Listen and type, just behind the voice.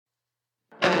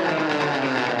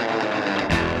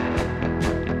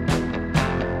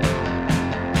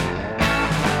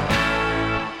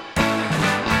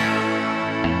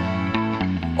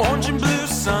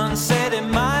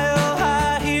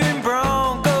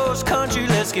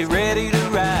let's get ready to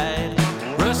ride.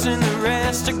 Russ and the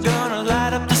rest are gonna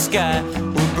light up the sky.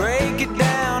 We'll break it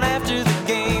down after the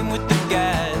game with the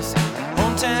guys.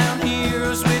 Hometown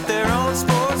heroes with their own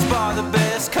sports bar. The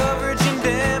best coverage in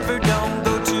Denver, don't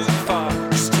go too far.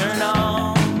 Just turn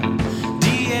on DNVR.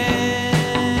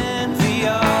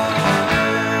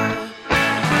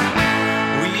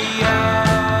 We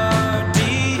are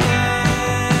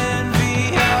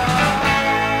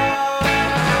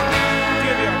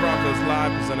Denver Broncos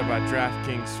live, presented by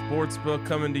DraftKings Sportsbook,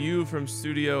 coming to you from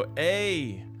Studio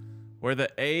A, where the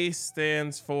A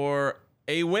stands for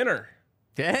a winner.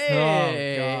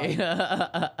 Hey!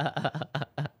 How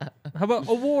about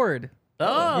award?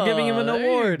 Oh, we're giving him an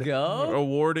award. There you go.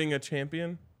 Awarding a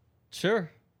champion.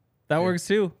 Sure, that works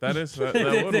too. That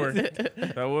would work.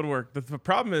 That would work. The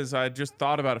problem is, I just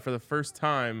thought about it for the first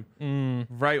time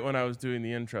right when I was doing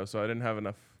the intro, so I didn't have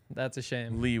enough That's a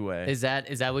shame. leeway. Is that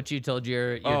what you told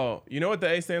your Oh, you know what the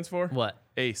A stands for? what?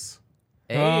 Ace.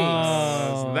 Ace.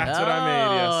 Oh. That's what I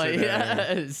made yesterday.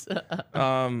 Yes.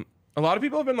 A lot of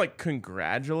people have been like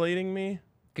congratulating me.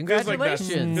 Congratulations.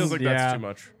 Feels like Yeah. that's too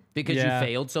much. Because Yeah. you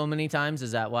failed so many times,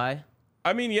 is that why?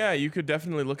 I mean, yeah, you could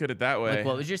definitely look at it that way. Like,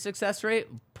 what was your success rate?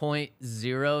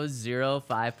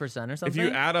 0.005% or If something? you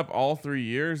add up all 3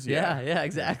 years, yeah,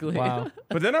 exactly. Wow.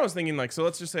 But then I was thinking, like, so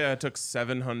let's just say I took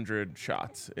 700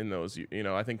 shots in those. You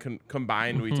know, I think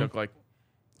combined we took like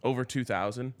over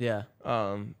 2,000. Yeah.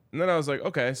 And then I was like,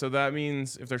 okay, so that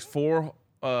means if there's four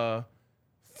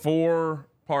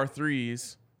par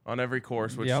threes on every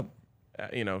course, which Yep.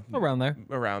 you know, Around there.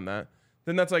 around that,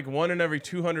 then that's like 1 in every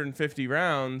 250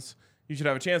 rounds. You should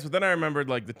have a chance. But then I remembered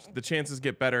like the chances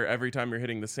get better every time you're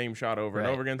hitting the same shot over and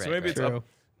Right, over again. So right, maybe right. it's up True.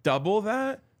 double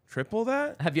that, triple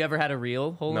that. Have you ever had a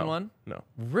real hole in one? No.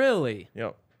 Really?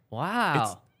 Yep.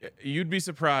 Wow. You'd be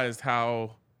surprised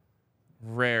how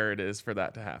rare it is for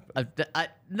that to happen. I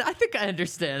think I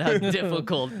understand how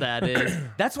difficult that is.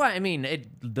 That's why, I mean,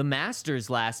 the Masters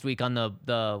last week on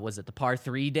the was it the par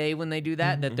 3 day when they do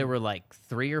that, that there were like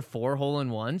 3 or 4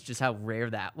 hole-in-ones, just how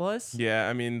rare that was. Yeah,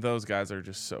 I mean, those guys are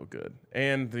just so good.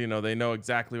 And, you know, they know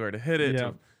exactly where to hit it, to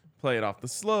Yep. play it off the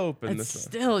slope. And It's this.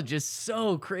 still just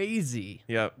so crazy.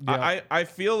 Yep. Yep. I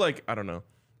feel like, I don't know.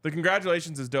 The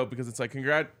congratulations is dope because it's like,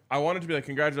 I want it to be like,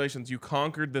 congratulations, you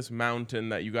conquered this mountain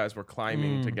that you guys were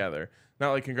climbing together.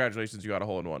 Not like, congratulations, you got a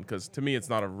hole-in-one. Because to me, it's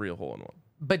not a real hole-in-one.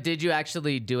 But did you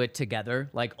actually do it together?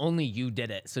 Like, only you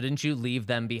did it. So didn't you leave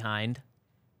them behind?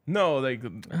 No, they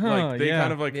yeah.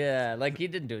 kind of like, Yeah, like you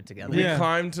didn't do it together. we Yeah.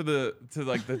 climbed to the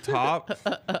top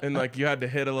and like you had to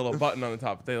hit a little button on the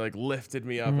top. They like lifted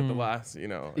me up at the last, you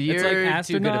know. You're It's like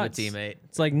too good of a astronauts. teammate.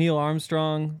 It's like Neil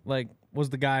Armstrong, like was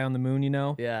the guy on the moon, you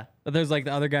know? Yeah. But there's like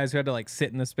the other guys who had to like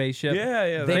sit in the spaceship.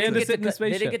 Yeah. They had to get sit in the They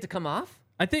didn't spaceship. get to come off?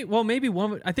 I think, well, maybe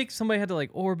I think somebody had to like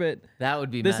orbit. That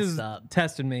would be This messed is up.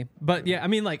 testing me. But yeah, I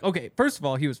mean, like, okay, first of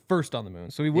all, he was first on the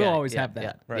moon. So he will always have that.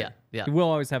 Yeah, Right. yeah. He will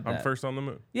always have I'm that. first on the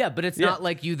moon. Yeah, but it's Yeah. not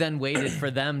like you then waited for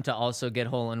them to also get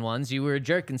hole-in-ones. You were a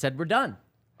jerk and said, we're done.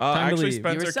 Time to Actually, leave. You were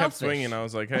Spencer kept selfish. swinging. I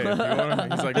was like, hey, if you wanna,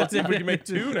 he's like, let's see if we can make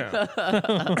 2 now.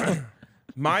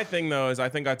 My thing, though, is I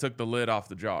think I took the lid off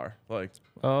the jar. Like,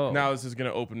 Oh. now this is going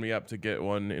to open me up to get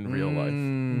one in real life.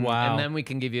 Wow. And then we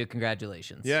can give you a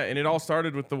congratulations. Yeah, and it all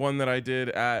started with the one that I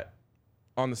did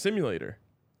on the simulator.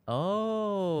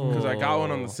 Oh. Because I got one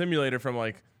on the simulator from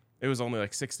like, it was only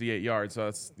like 68 yards, so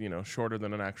that's, you know, shorter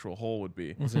than an actual hole would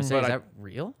be. I was gonna say, But is I- that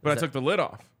real? But I Is took the lid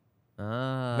off.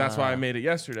 that, That's why I made it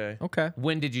yesterday, Okay.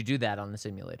 When did you do that on the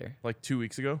simulator? like 2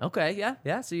 weeks ago. Okay,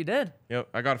 yeah, so you did. Yep,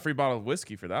 I got a free bottle of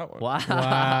whiskey for that one. Wow.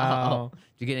 Wow. Did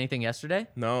you get anything yesterday?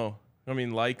 No, I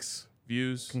mean likes,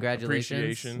 views, Congratulations.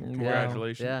 appreciation, Wow.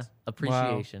 congratulations. Yeah,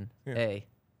 appreciation. Yeah. Hey.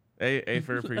 A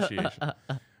for appreciation.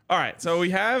 All right, so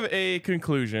we have a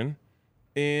conclusion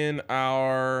in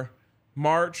our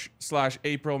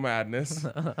March/April madness,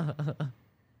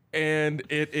 and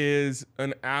it is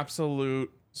an absolute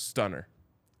stunner.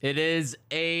 It is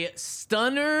a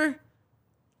stunner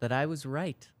that I was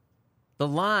right. The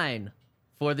line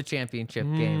for the championship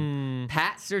game.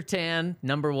 Pat Surtain,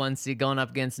 number 1 seed, going up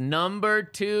against number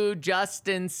 2,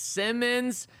 Justin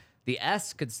Simmons. The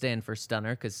S could stand for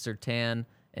stunner because Surtain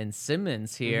and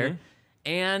Simmons here.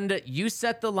 And you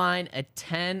set the line at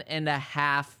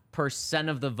 10.5%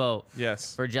 of the vote.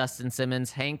 Yes. For Justin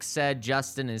Simmons. Hank said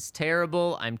Justin is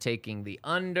terrible. I'm taking the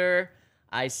under.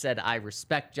 I said I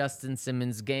respect Justin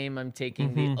Simmons' game. I'm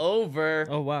taking the over.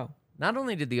 Oh, wow. Not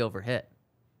only did the over hit,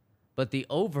 but the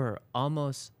over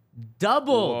almost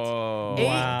doubled. Whoa.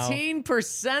 Wow.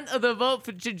 18% of the vote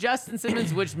to Justin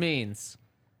Simmons, which means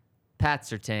Pat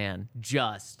Surtain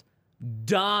just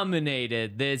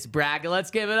dominated this bracket.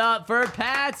 Let's give it up for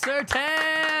Pat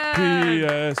Surtain.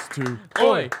 PS2.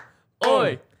 Oi,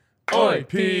 oi, oi,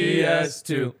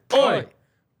 PS2. Oi,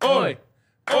 oi,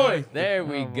 oi. There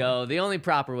we go. The only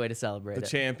proper way to celebrate The it.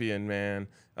 champion, man.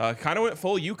 Kind of went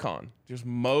full Yukon. Just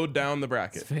mowed down the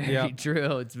bracket. Very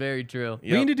true. It's very true.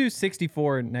 Yep. We need to do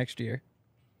 64 next year.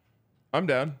 I'm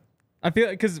down. I feel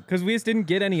because we just didn't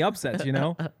get any upsets, you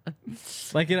know?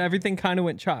 Everything kind of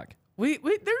went chalk. There's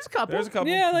a couple. There's a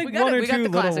couple. Yeah, like we got one or we got two the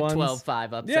little classic ones.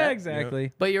 12-5 upset. Yeah,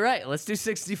 exactly. But you're right. Let's do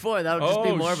 64. That'll just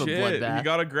be more of a shit. bloodbath. You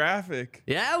got a graphic.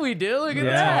 Yeah, we do. Look at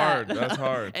Yeah. that. That's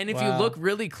hard. And if you Wow. look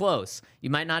really close,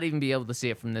 you might not even be able to see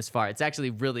it from this far. It's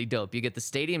actually really dope. You get the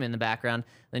stadium in the background.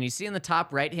 Then you see in the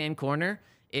top right-hand corner,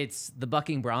 it's the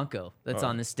bucking Bronco that's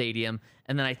on the stadium.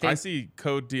 And then I think... I see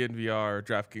Code DNVR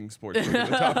DraftKings Sportsbook in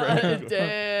the top right.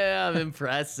 Damn,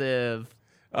 impressive.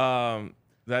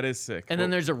 That is sick. And then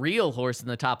there's a real horse in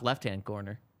the top left-hand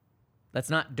corner. That's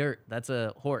not dirt. That's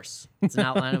a horse. It's an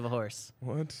outline of a horse.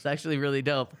 What? It's actually really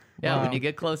dope. Yeah, when Wow. you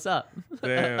get close up,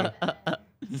 Damn.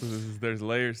 There's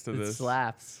layers to it this.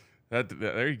 slaps.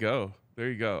 There you go. There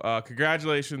you go.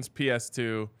 Congratulations,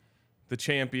 PS2, the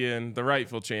champion, the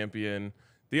rightful champion,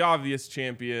 the obvious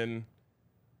champion,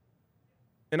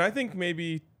 and I think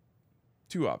maybe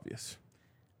too obvious.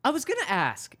 I was gonna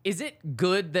ask, is it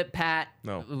good that Pat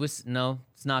No. was no?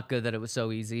 It's not good that it was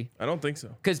so easy. I don't think so.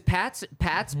 Because Pat's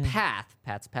path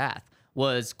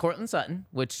was Cortland Sutton,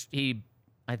 which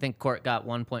I think Court got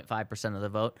 1.5% of the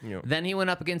vote. Yep. Then he went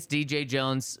up against DJ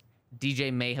Jones.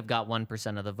 DJ may have got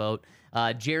 1% of the vote.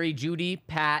 Jerry Jeudy,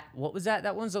 Pat, what was that?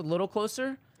 That one's a little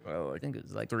closer. Well, I think it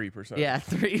was like 3%. Yeah,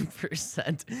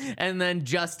 3%. And then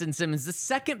Justin Simmons, the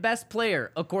second best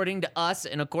player, according to us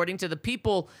and according to the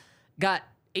people, got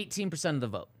 18% of the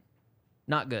vote.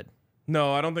 Not good.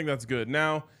 No, I don't think that's good.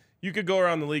 Now, you could go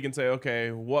around the league and say,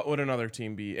 okay, what would another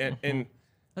team be? And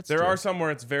That's there true. are some where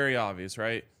it's very obvious,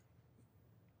 right?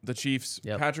 The Chiefs,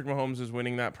 Yep. Patrick Mahomes is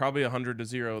winning that probably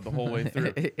 100-0 the whole way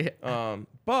through.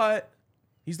 But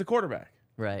he's the quarterback.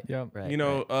 Right. Yep. Right. You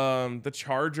know, the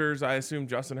Chargers, I assume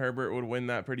Justin Herbert would win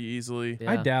that pretty easily.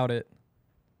 Yeah. I doubt it.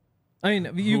 I mean,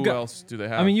 Who else do they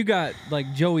have? I mean, you got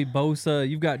like Joey Bosa.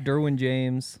 You've got Derwin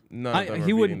James. None of them are he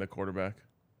beating wouldn't. the quarterback.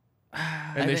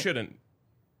 I And they think- shouldn't.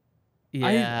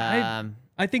 Yeah.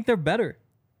 I think they're better.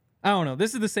 I don't know.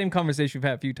 This is the same conversation we've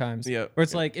had a few times. Yeah. Where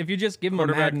it's like if you just give him a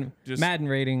Quarterback Madden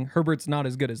rating, Herbert's not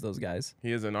as good as those guys.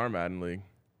 He is in our Madden league.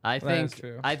 I That is think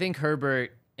true. I think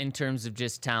Herbert, in terms of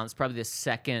just talent, is probably the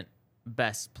second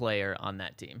best player on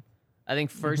that team. I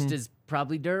think 1st is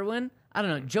probably Derwin. I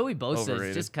don't know. Joey Bosa Overrated.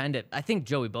 is just kind of. I think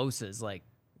Joey Bosa is like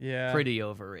Yeah. pretty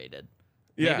overrated.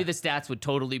 Yeah. Maybe the stats would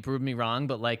totally prove me wrong,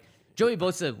 but like Joey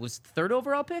Bosa was 3rd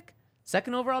overall pick,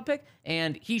 2nd overall pick,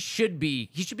 and he should be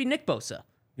Nick Bosa.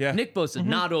 Yeah. Nick Bosa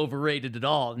not overrated at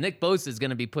all. Nick Bosa is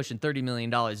going to be pushing $30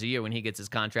 million a year when he gets his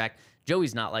contract.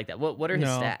 Joey's not like that. What are his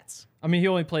No. stats? I mean, he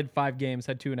only played 5 games,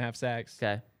 had 2.5 sacks.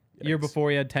 Okay. Year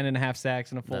before, he had 10.5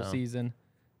 sacks in a full No. season.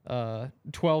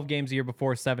 12 games a year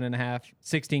before, 7.5.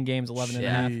 16 games,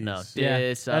 11.5. No, Yeah,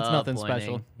 that's nothing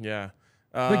special. disappointing. Yeah.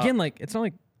 But again, like it's not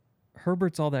like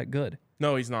Herbert's all that good.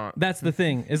 No, he's not. That's the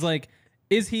thing. Is like,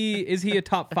 is he a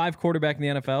top 5 quarterback in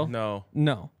the NFL? No.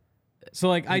 No. So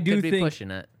like, I He do could be think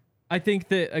pushing it. I think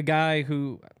that a guy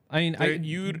who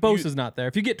Bosa's not there.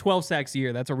 If you get 12 sacks a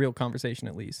year, that's a real conversation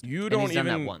at least. You And don't he's done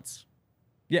that even once.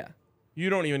 Yeah. you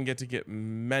don't even get to get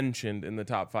mentioned in the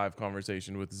top 5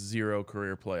 conversation with 0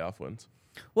 career playoff wins.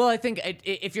 Well, I think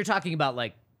if you're talking about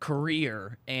like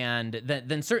career, and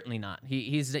then certainly not.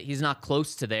 He's not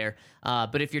close to there.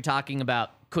 But if you're talking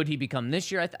about could he become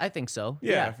this year, I think so.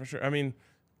 Yeah, for sure. I mean,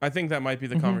 I think that might be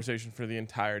the conversation for the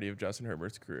entirety of Justin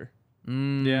Herbert's career.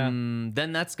 Yeah.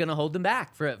 Then that's gonna hold him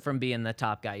back from being the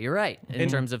top guy. You're right in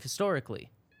terms of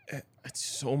historically. It's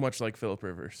so much like Phillip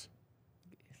Rivers.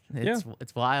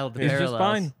 It's wild. The He's parallels. just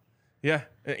fine. Yeah.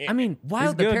 I mean,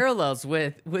 wild the good. parallels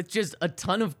with just a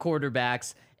ton of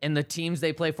quarterbacks and the teams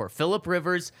they play for. Phillip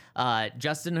Rivers,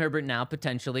 Justin Herbert now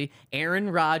potentially, Aaron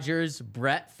Rodgers,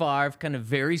 Brett Favre, kind of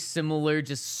very similar,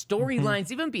 just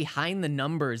storylines, even behind the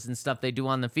numbers and stuff they do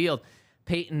on the field.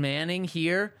 Peyton Manning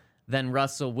here, then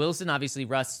Russell Wilson. Obviously,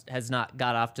 Russ has not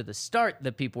got off to the start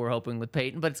that people were hoping with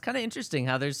Peyton, but it's kind of interesting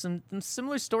how there's some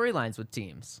similar storylines with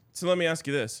teams. So let me ask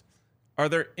you this. Are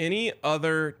there any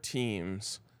other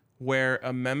teams where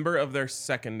a member of their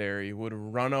secondary would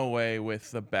run away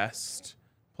with the best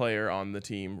player on the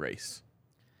team race?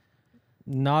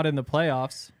 Not in the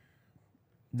playoffs.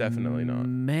 Definitely not.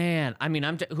 Man, I mean,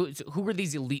 who are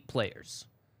these elite players?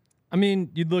 I mean,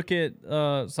 you'd look at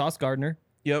Sauce Gardner,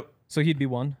 Yep. so he'd be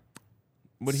one.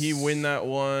 Would he win that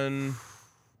one?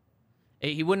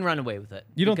 He wouldn't run away with it.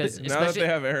 You don't because now that they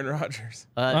have Aaron Rodgers.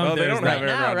 they don't have Aaron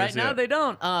Rodgers Right now, yet. they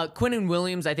don't. Quinnen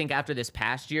Williams, I think after this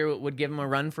past year, would give him a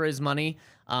run for his money.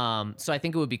 So I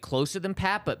think it would be closer than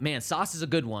Pat. But man, Sauce is a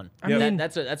good one. I mean,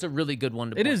 that's a really good one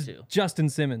to It point is to. Justin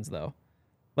Simmons though.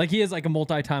 Like he is like a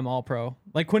multi-time All-Pro.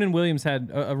 Like Quinnen Williams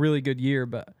had a really good year,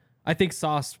 but I think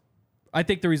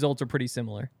the results are pretty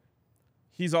similar.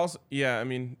 He's also, I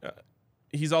mean,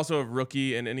 he's also a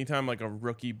rookie, and anytime like a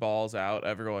rookie balls out,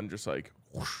 everyone just like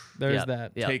whoosh, There's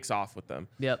that. takes off with them.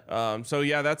 Yep. So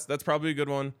yeah, that's probably a good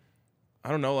one. I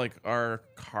don't know, like are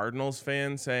Cardinals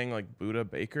fans saying like Buda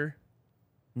Baker?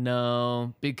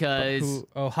 No, because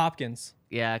Hopkins.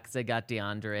 yeah, because they got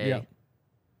DeAndre. Yeah.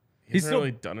 He's still-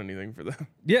 really done anything for them.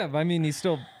 Yeah, but I mean he's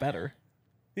still better.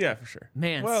 Yeah, for sure.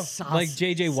 Man, Well, Sauce, Like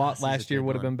JJ Watt Sauce is a last year good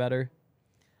would have one. been better.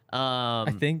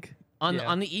 I think.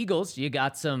 On the Eagles, you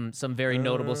got some very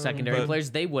notable secondary but-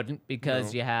 players. They wouldn't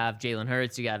because you have Jalen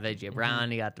Hurts, you got AJ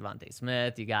Brown, you got Devontae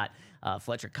Smith, you got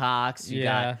Fletcher Cox, you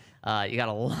got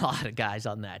a lot of guys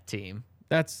on that team.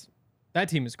 That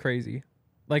team is crazy.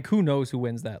 Like who knows who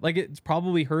wins that? Like it's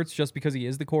probably Hurts just because he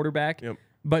is the quarterback. Yep.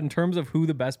 But in terms of who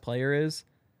the best player is,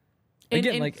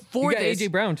 again, And like for you got this-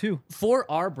 AJ Brown too. For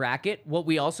our bracket, what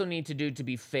we also need to do to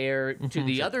be fair to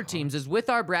the other teams is with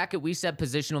our bracket, we said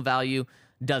positional value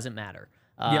doesn't matter.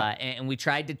 And we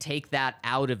tried to take that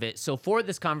out of it. So for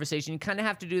this conversation, you kind of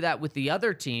have to do that with the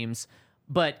other teams.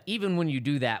 But even when you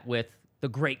do that with the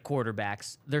great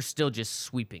quarterbacks, they're still just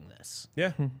sweeping this.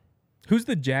 Yeah. Who's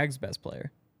the Jags' best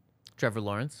player? Trevor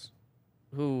Lawrence,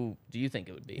 who do you think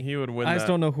it would be? He would win I that just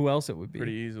don't know who else it would be.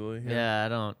 pretty easily. Yeah, I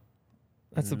don't.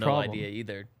 That's the no problem. idea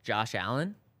either. Josh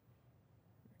Allen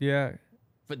Yeah.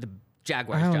 for the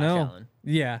Jaguars. I don't Josh know. Allen.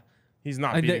 Yeah. He's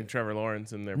not I beating think- Trevor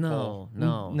Lawrence in their poll.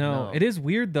 No. It is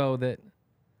weird though that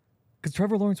because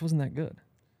Trevor Lawrence wasn't that good.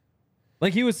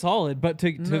 Like he was solid, but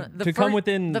to come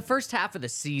within the first half of the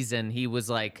season, he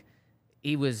was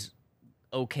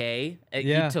okay.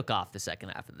 Yeah. He took off the second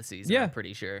half of the season. Yeah. I'm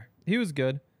pretty sure. he was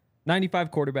good.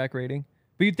 95 quarterback rating.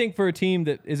 But you'd think for a team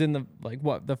that is in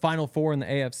the final four in the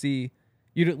AFC,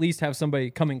 you'd at least have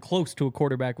somebody coming close to a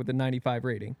quarterback with a 95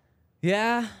 rating.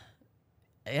 Yeah.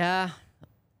 I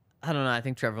don't know. I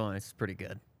think Trevor Lawrence is pretty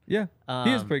good. Yeah.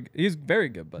 He's very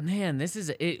good, but Man, this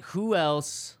is it. Who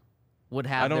else would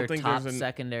have I don't their think top there's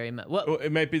secondary? Well,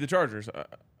 it might be the Chargers.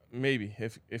 Maybe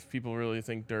if people really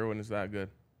think Derwin is that good.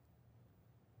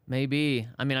 Maybe.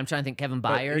 I mean, I'm trying to think. Kevin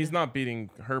But Byard. he's not beating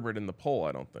Herbert in the poll,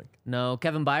 I don't think. No,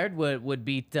 Kevin Byard would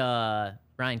beat Ryan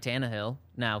Tannehill.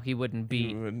 Now he wouldn't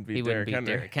beat Derrick Henry.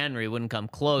 Derrick Henry. Wouldn't come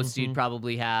close. You'd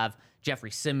probably have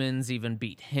Jeffrey Simmons even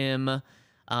beat him,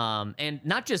 and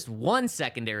not just one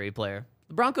secondary player.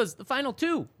 The Broncos, the final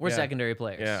two were Yeah. secondary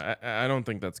players. Yeah, I don't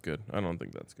think that's good. I don't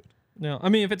think that's good. no. I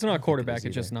mean, if it's not a quarterback,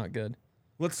 it's just not good.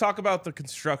 Let's talk about the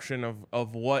construction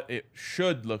of what it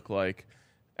should look like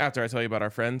after I tell you about our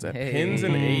friends at Pins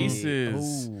and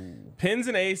Aces. Pins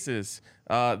and Aces,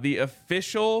 the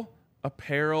official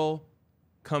apparel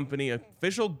company,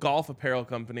 official golf apparel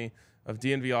company of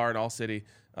DNVR and All City.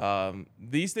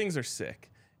 These things are sick.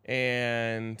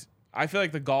 And I feel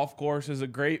like the golf course is a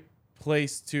great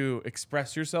place to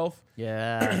express yourself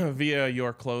Yeah. via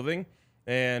your clothing.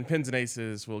 And Pins and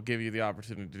Aces will give you the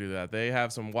opportunity to do that. They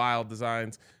have some wild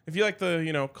designs. If you like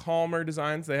the, calmer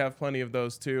designs, they have plenty of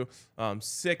those too.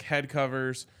 Sick head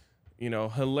covers,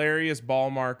 hilarious ball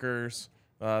markers.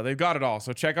 They've got it all.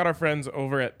 So check out our friends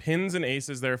over at Pins and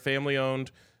Aces. They're a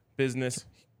family-owned business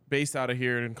based out of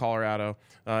here in Colorado.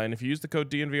 And if you use the code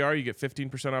DNVR, you get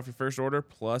 15% off your first order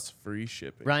plus free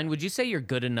shipping. Ryan, would you say you're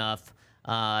good enough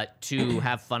to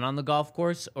have fun on the golf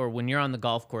course, or when you're on the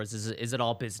golf course, is it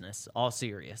all business, all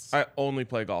serious? I only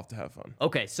play golf to have fun.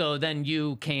 Okay, so then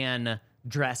you can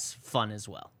dress fun as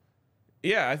well.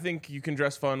 Yeah, I think you can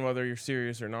dress fun whether you're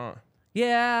serious or not.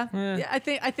 Yeah, I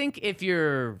think if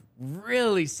you're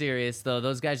really serious though,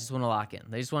 those guys just want to lock in.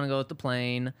 They just want to go with the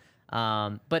plane.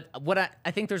 But what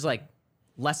I think there's like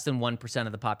less than 1%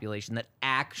 of the population that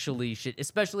actually should,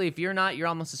 especially if you're not, you're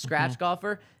almost a scratch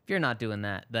golfer. If you're not doing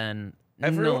that, then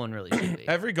no one really should be.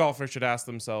 Every golfer should ask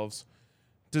themselves,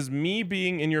 does me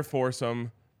being in your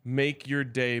foursome make your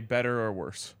day better or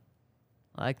worse?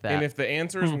 I like that. And if the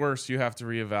answer is worse, you have to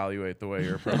reevaluate the way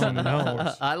you're approaching it.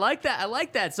 I like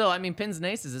that. So, I mean, Pins and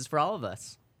Aces is for all of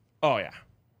us. Oh,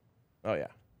 yeah.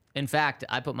 In fact,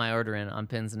 I put my order in on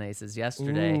Pins and Aces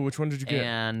yesterday. Ooh, which one did you get?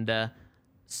 And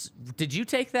did you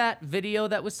take that video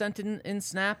that was sent in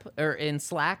Snap or in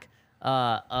Slack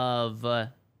of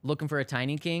looking for a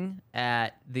Tiny King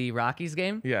at the Rockies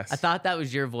game? Yes. I thought that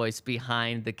was your voice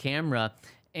behind the camera.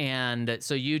 And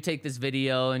so you take this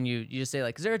video and you just say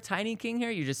like, is there a Tiny King here?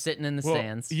 You're just sitting in the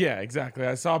stands. Yeah, exactly.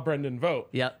 I saw Brendan vote.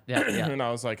 Yep. And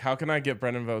I was like, how can I get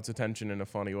Brendan Vote's attention in a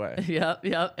funny way?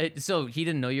 Yep. So he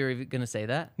didn't know you were going to say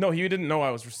that? No, he didn't know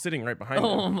I was sitting right behind him.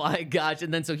 Oh my gosh.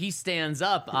 And then so he stands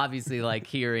up, obviously like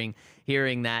hearing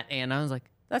that. And I was like,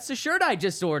 that's the shirt I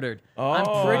just ordered. I'm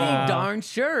pretty darn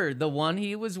sure the one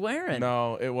he was wearing.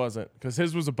 No, it wasn't, because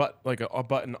his was a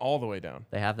button all the way down.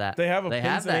 They have that. They have a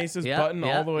Pins and Aces button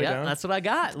all the way down. That's what I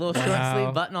got. A little short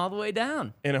sleeve button all the way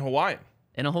down. In a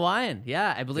Hawaiian.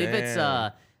 Yeah. I believe it's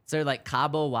their like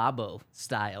Cabo Wabo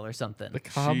style or something. The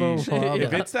Cabo Wabo.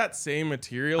 If it's that same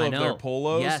material of their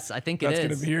polos, yes, I think it that's is.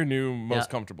 going to be your new most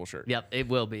comfortable shirt. Yep, it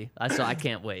will be. So I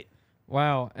can't wait.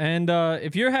 Wow. And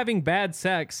if you're having bad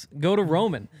sex, go to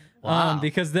Roman. Wow.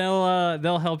 Because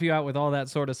they'll help you out with all that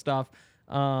sort of stuff.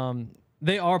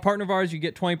 They are a partner of ours. You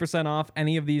get 20% off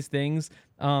any of these things.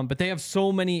 But they have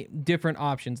so many different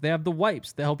options. They have the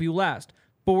wipes that help you last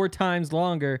 4 times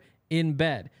longer in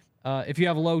bed. If you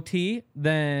have low T,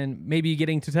 then maybe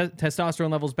getting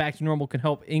testosterone levels back to normal can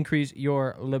help increase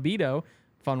your libido.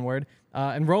 Fun word.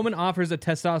 And Roman offers a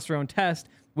testosterone test,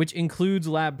 which includes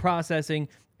lab processing.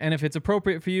 And if it's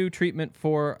appropriate for you, treatment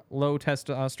for low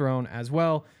testosterone as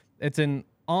well. It's an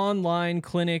online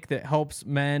clinic that helps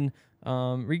men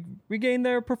regain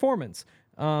their performance.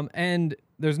 And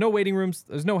there's no waiting rooms.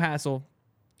 There's no hassle.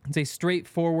 It's a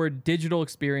straightforward digital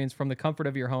experience from the comfort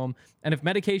of your home. And if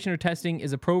medication or testing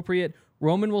is appropriate,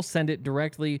 Roman will send it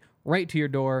directly right to your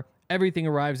door. Everything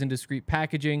arrives in discreet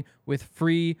packaging with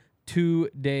free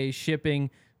 2-day shipping.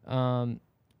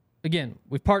 Again,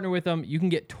 we've partnered with them. You can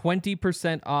get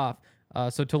 20% off.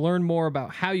 So to learn more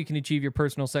about how you can achieve your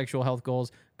personal sexual health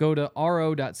goals, go to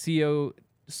ro.co/DNVR.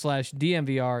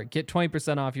 Get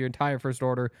 20% off your entire first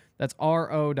order. That's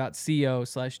ro.co/DNVR.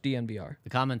 The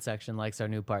comment section likes our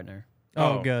new partner.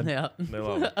 Oh, good. Yeah. They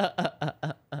love it.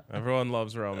 Everyone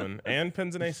loves Roman and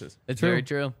Pins and Aces. It's very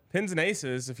true. Pins and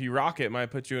Aces, if you rock it,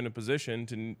 might put you in a position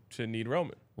to need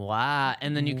Roman. Wow.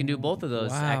 And then you can do both of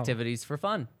those Wow. activities for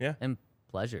fun. Yeah. And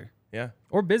pleasure. Yeah.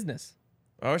 Or business.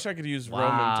 I wish I could use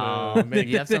Wow. Roman to make.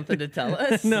 Do you have something to tell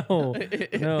us? No.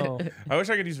 I wish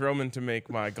I could use Roman to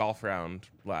make my golf round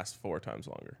last 4 times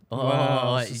longer. Oh,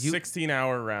 Wow. It's a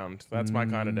 16-hour round. That's my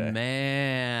kind of day.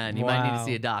 Man, you might need to Wow.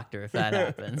 see a doctor if that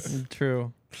happens.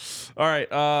 True. All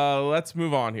right, let's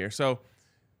move on here. So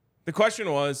the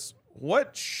question was,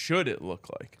 what should it look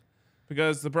like?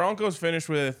 Because the Broncos finished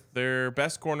with their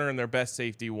best corner and their best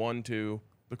safety 1-2.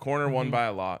 The corner won by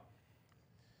a lot.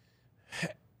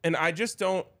 And I just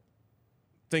don't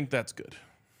think that's good.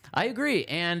 I agree.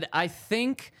 And I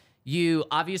think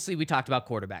obviously we talked about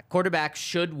quarterback. Quarterback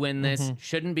should win this,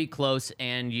 shouldn't be close,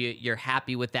 and you're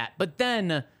happy with that. But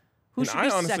then who should be I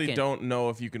honestly second? don't know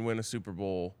if you can win a Super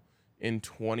Bowl in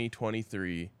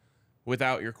 2023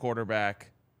 without your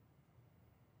quarterback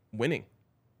winning.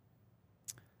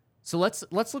 So let's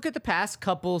look at the past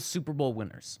couple Super Bowl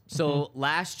winners. So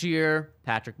last year,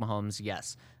 Patrick Mahomes,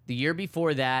 yes. The year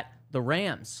before that, the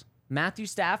Rams. Matthew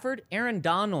Stafford, Aaron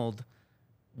Donald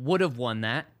would have won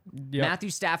that. Yep. Matthew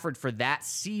Stafford for that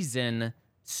season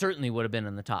certainly would have been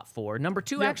in the top 4. Number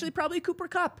 2, actually, probably Cooper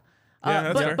Kupp. Yeah,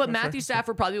 that's fair. But That's Matthew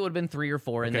Stafford probably would have been 3 or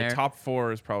 4 in Okay, there. top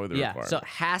 4 is probably the requirement. So it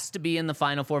has to be in the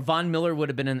Final 4. Von Miller would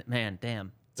have been in. Man,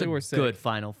 damn. It's They a were sick. good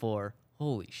Final 4.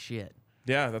 Holy shit.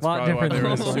 Yeah, that's A lot probably why different they're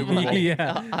than in the Super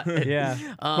Bowl. Yeah.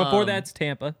 Before that's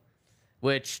Tampa.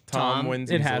 Which Tom Tom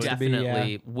wins It has easily. to be,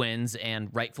 definitely wins, and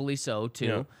rightfully so, too.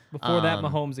 Yeah. Before that,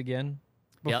 Mahomes again.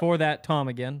 Before that, Tom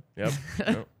again. Yep.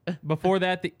 Yep. Before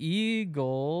that, the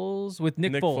Eagles with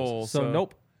Nick Nick Foles. Foles, So so-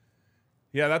 nope.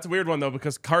 Yeah, that's a weird one though,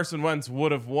 because Carson Wentz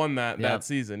would have won that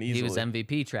season easily. He was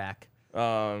MVP track.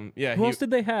 Yeah, Who else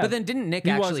did they have? But then didn't Nick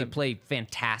He actually wasn't. play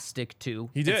fantastic, too?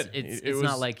 he did. It's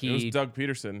not like it was he Doug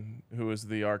Peterson who was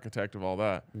the architect of all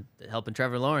that. helping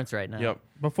Trevor Lawrence right now. Yep.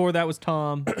 Before that was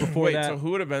Tom. Before Wait, that, so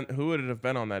who would it have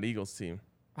been on that Eagles team?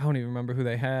 I don't even remember who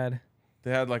they had.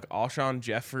 They had like Alshon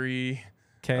Jeffrey.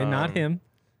 Okay, not him.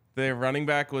 Their running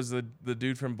back was the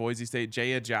dude from Boise State,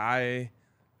 Jay Ajayi.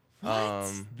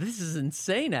 This is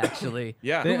insane, actually.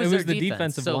 Yeah. Who It was their the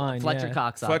defense? defensive So line, Fletcher yeah.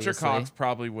 Cox, Fletcher obviously. Cox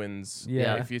probably wins.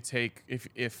 Yeah. If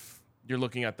you're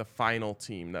looking at the final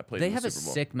team that played They in the have a Super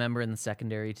Bowl. sick member in the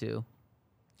secondary, too.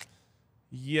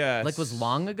 Yes. Like, was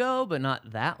long ago, but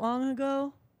not that long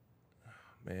ago.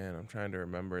 Man, I'm trying to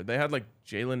remember. They had like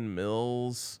Jalen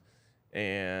Mills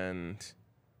and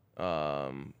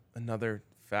another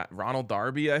fat Ronald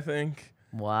Darby, I think.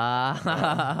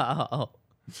 Wow.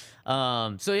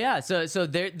 So yeah, so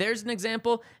there's an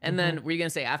example. And then were you gonna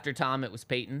say after Tom it was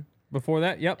Peyton? Before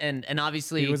that, yep. And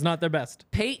obviously He was not their best.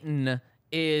 Peyton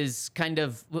is kind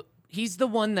of he's the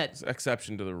one that It's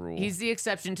exception to the rule. he's the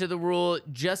exception to the rule.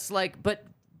 But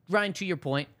Ryan, to your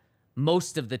point,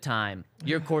 most of the time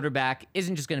your quarterback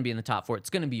isn't just going to be in the top 4; it's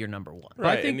going to be your number 1. But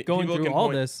I and think going people through can all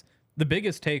point- this, the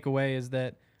biggest takeaway is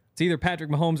that it's either Patrick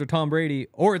Mahomes or Tom Brady,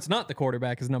 or it's not the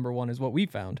quarterback is number 1, is what we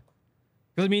found.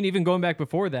 Because, I mean, even going back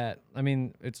before that, I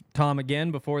mean, it's Tom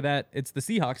again. Before that, it's the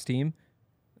Seahawks team.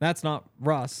 That's not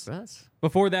Russ.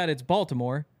 Before that, it's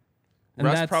Baltimore. And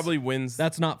Russ probably wins.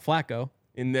 That's not Flacco.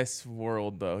 In this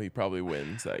world, though, he probably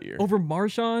wins that year. Over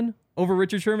Marshawn? Over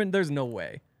Richard Sherman? There's no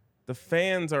way. The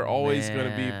fans are always going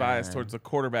to be biased towards the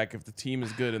quarterback if the team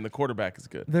is good and the quarterback is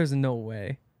good. There's no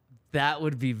way. That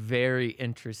would be very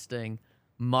interesting.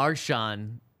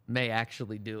 Marshawn may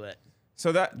actually do it.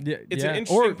 So that Yeah, it's yeah. an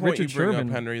interesting Or point Richard you bring Sherman.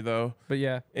 up, Henry. Though But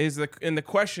yeah. and the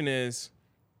question is,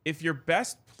 if your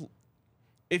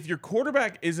if your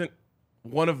quarterback isn't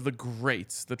one of the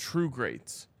greats, the true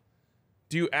greats,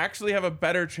 do you actually have a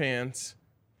better chance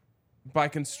by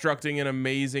constructing an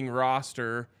amazing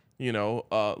roster?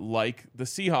 Like the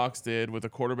Seahawks did with a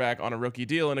quarterback on a rookie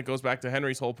deal, and it goes back to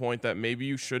Henry's whole point that maybe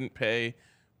you shouldn't pay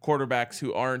quarterbacks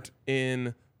who aren't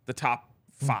in the top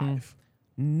 5.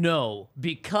 No,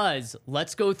 because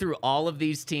let's go through all of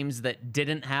these teams that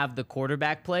didn't have the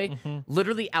quarterback play.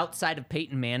 Literally outside of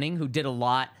Peyton Manning, who did a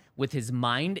lot with his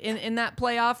mind in that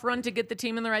playoff run to get the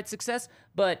team in the right success.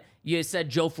 But you said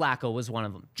Joe Flacco was one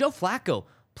of them. Joe Flacco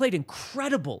played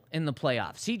incredible in the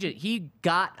playoffs. He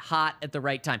got hot at the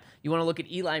right time. You want to look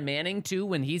at Eli Manning, too,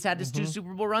 when he's had his 2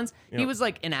 Super Bowl runs? He was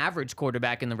like an average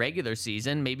quarterback in the regular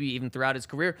season, maybe even throughout his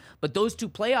career. But those 2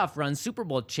 playoff runs, Super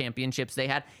Bowl championships they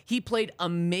had, he played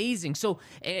amazing. So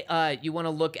you want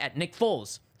to look at Nick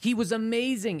Foles. He was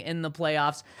amazing in the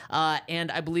playoffs.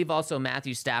 And I believe also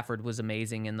Matthew Stafford was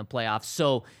amazing in the playoffs.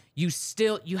 So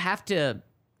you have to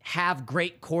have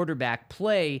great quarterback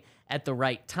play at the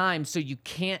right time, so you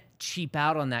can't cheap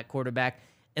out on that quarterback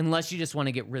unless you just want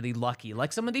to get really lucky,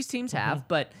 like some of these teams have.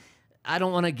 But I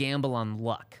don't want to gamble on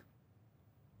luck.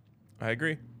 I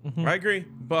agree.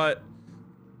 But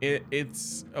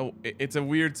it's a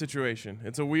weird situation.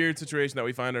 It's a weird situation that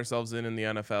we find ourselves in the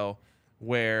NFL,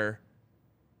 where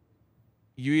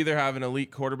you either have an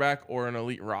elite quarterback or an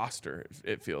elite roster.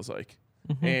 It feels like,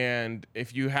 and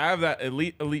if you have that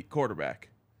elite quarterback,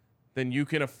 then you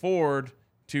can afford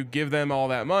to give them all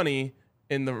that money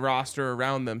and the roster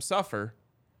around them suffer.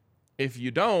 If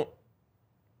you don't,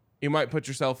 you might put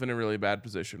yourself in a really bad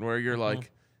position where you're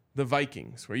like the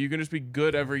Vikings, where you can just be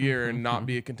good every year and not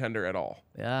be a contender at all.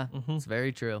 Yeah, it's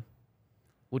very true.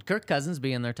 Would Kirk Cousins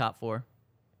be in their top 4?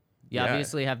 You Yeah.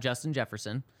 obviously have Justin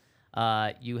Jefferson.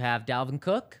 You have Dalvin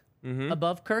Cook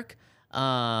above Kirk.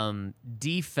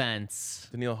 Defense.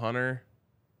 Daniil Hunter?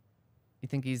 You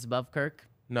think he's above Kirk?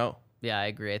 No. Yeah, I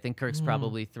agree. I think Kirk's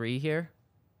probably 3 here.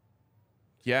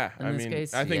 Yeah, In this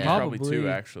case, I think yeah. he's probably 2, Probably.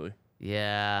 actually.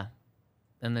 Yeah.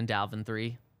 And then Dalvin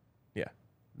 3. Yeah.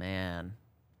 Man.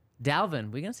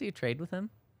 Dalvin, we going to see a trade with him?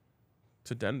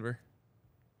 To Denver.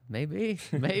 Maybe.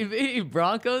 Maybe.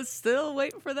 Broncos still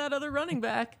waiting for that other running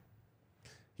back.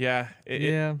 Yeah.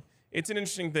 Yeah. It's an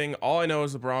interesting thing. All I know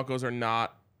is the Broncos are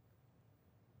not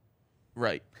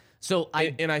right. So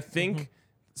I I think,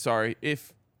 sorry,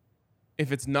 if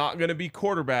it's not going to be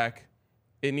quarterback,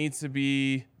 it needs to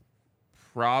be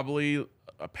probably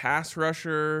a pass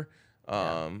rusher.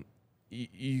 I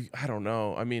don't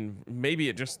know. I mean,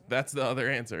 maybe that's the other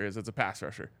answer is it's a pass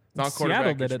rusher. It's not quarterback.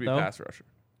 Seattle It did should it, be though. pass rusher.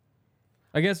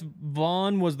 I guess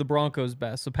Vaughn was the Broncos'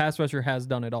 best, so pass rusher has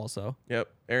done it also. Yep.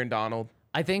 Aaron Donald.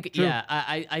 I think, True. yeah,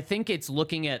 I think it's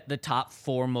looking at the top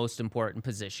 4 most important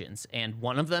positions, and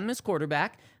one of them is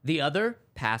quarterback, the other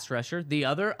pass rusher, the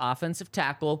other offensive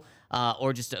tackle,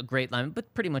 or just a great lineman,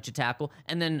 but pretty much a tackle,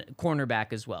 and then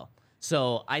cornerback as well.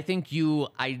 So I think you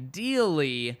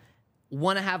ideally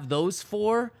want to have those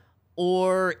 4,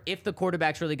 or if the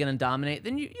quarterback's really going to dominate,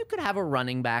 then you could have a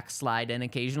running back slide in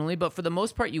occasionally, but for the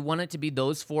most part, you want it to be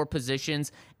those 4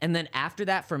 positions, and then after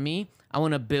that, for me, I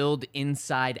want to build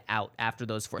inside out after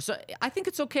those 4. So I think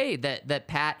it's okay that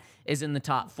Pat is in the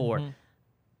top 4.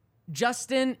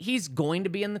 Justin, he's going to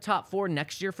be in the top 4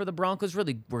 next year for the Broncos,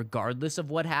 really, regardless of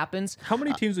what happens. How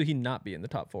many teams would he not be in the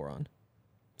top 4 on?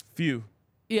 Few.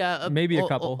 Yeah, Maybe a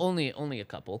couple. Only a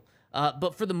couple.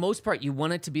 But for the most part, you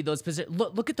want it to be those positions.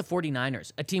 Look at the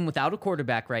 49ers, a team without a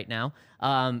quarterback right now.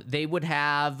 They would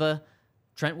have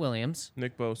Trent Williams,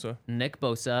 Nick Bosa.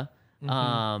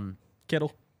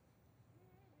 Kittle.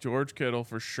 George Kittle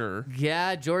for sure.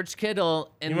 Yeah, George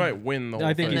Kittle. And He might win the whole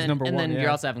I think thing. he's number and 1. then yeah.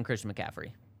 you're also having Christian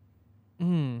McCaffrey.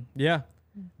 Yeah.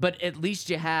 But at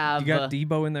least you have You got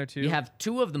Debo in there too. you have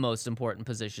 2 of the most important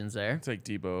positions there. Take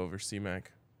Debo over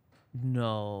C-Mac.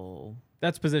 No.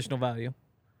 That's positional value.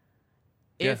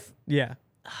 If Yeah.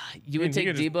 you I would mean, take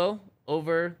he could just- Debo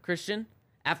over Christian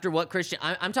after what Christian?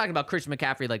 I'm talking about Christian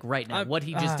McCaffrey like right now. What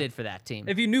he just did for that team.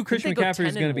 If you knew Christian they go McCaffrey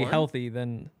was going to be 10-1? healthy,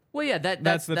 then Well, yeah, that's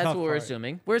That's the what tough we're part.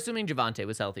 assuming. We're assuming Javonte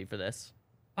was healthy for this.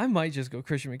 I might just go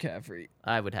Christian McCaffrey.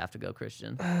 I would have to go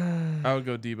Christian. I would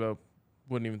go Debo.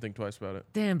 Wouldn't even think twice about it.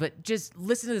 Damn, but just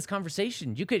listen to this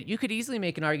conversation. You could easily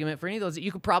make an argument for any of those. You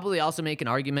could probably also make an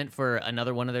argument for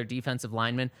another one of their defensive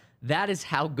linemen. That is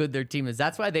how good their team is.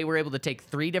 That's why they were able to take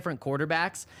 3 different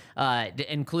quarterbacks,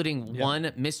 including one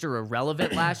Mr.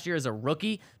 Irrelevant last year as a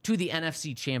rookie, to the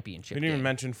NFC Championship We didn't even game.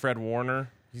 mention Fred Warner.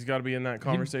 He's got to be in that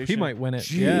conversation. He might win it.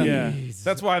 Jeez. Yeah. Yeah,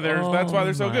 that's why they're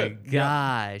so my good.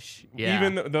 Gosh, yeah.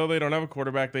 Even though they don't have a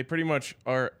quarterback, they pretty much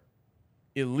are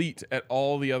elite at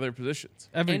all the other positions.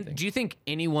 Everything. And do you think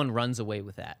anyone runs away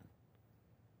with that?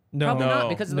 no. Probably No. not,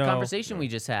 because of the No. conversation we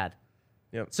just had.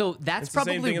 Yep. So that's It's the same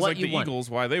probably thing as what like you the want. Eagles,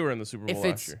 why they were in the Super Bowl If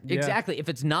last it's year. exactly, if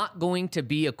it's not going to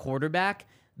be a quarterback,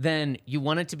 then you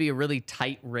want it to be a really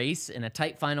tight race and a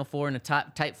tight Final Four and a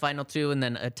tight Final Two and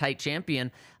then a tight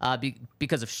champion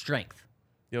because of strength.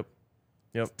 Yep.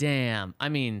 Damn. I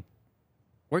mean,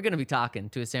 we're going to be talking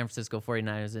to a San Francisco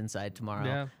 49ers inside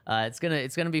tomorrow. Yeah. It's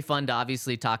gonna be fun to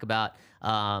obviously talk about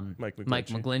Mike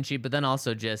McGlinchey, but then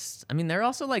also just, I mean, they're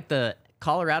also like the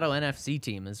Colorado NFC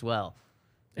team as well.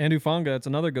 And Ufanga, it's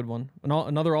another good one.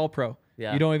 Another All-Pro.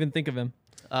 Yeah. You don't even think of him.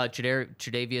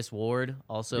 Tre'Davious Ward,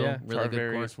 also Yeah. really good.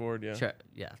 Charvarius Ward, yeah.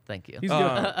 Yeah, thank you. He's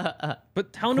good.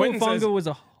 But Tauno Quentin says-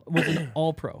 Ufanga was an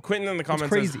All-Pro. Quentin in the comments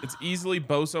says crazy. it's easily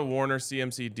Bosa, Warner,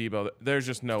 CMC, Debo. There's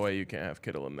just no way you can't have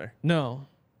Kittle in there. No.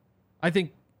 I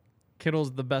think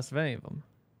Kittle's the best of any of them.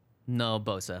 No,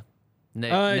 Bosa.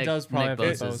 Nick, It does probably Nick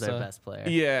have to be Bosa's their Bosa. best player.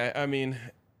 Yeah, I mean,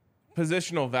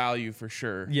 positional value for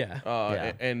sure. Yeah.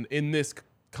 Yeah. And in this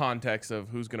context of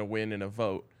who's going to win in a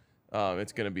vote,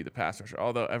 it's going to be the pass rusher.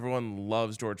 Although everyone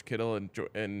loves George Kittle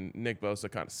and Nick Bosa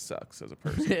kind of sucks as a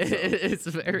person. So. It's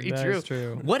very That true. is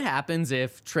true. What happens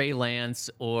if Trey Lance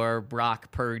or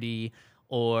Brock Purdy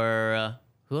or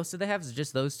who else do they have? Is it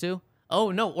just those two?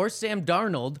 Oh, no. Or Sam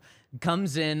Darnold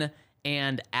comes in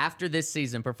and after this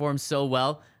season performs so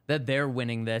well that they're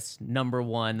winning this number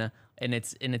one, and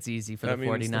it's easy for That the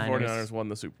means 49ers. the 49ers won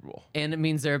the Super Bowl. And it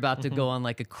means they're about to go on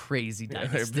like a crazy They're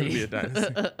going to be dynasty. a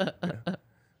dynasty.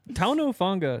 Tauno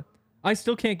Ufanga, I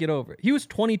still can't get over it. He was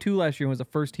 22 last year and was a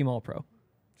first-team All-Pro.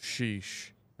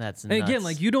 Sheesh. That's And nuts. again,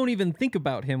 like, you don't even think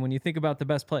about him when you think about the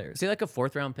best players. Is he like a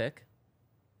 4th round pick?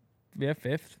 Yeah,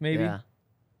 5th, maybe. Yeah.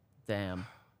 Damn.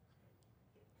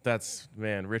 That's,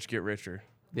 man, rich get richer.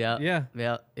 Yeah. Yeah.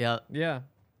 Yeah. Yeah. Yeah.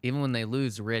 Even when they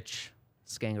lose Rich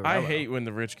Scangarello. I hate when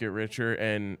the rich get richer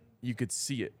and you could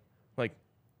see it. Like,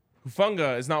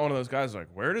 Hufunga is not one of those guys like,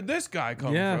 where did this guy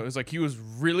come Yeah. from? It's like he was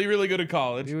really, really good at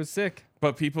college, He was sick.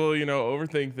 but people,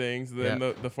 overthink things. Then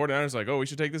Yeah. the 49ers are like, oh, we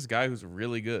should take this guy who's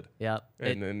really good. Yeah.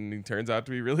 And then he turns out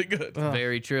to be really good.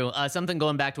 Very true. Something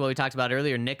going back to what we talked about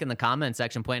earlier, Nick in the comment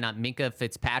section pointing out Minka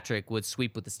Fitzpatrick would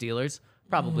sweep with the Steelers.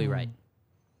 Probably right.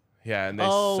 Yeah, and they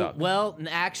suck. Well,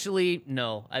 actually,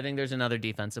 no. I think there's another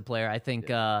defensive player. I think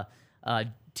TJ Watt.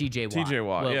 TJ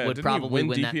Watt, would, yeah. would Didn't probably he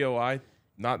win that. DPOI?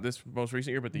 Not this most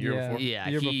recent year, but the year Yeah. before. Yeah,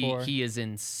 Year before. he is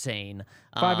insane.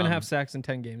 5.5 sacks in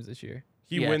 10 games this year.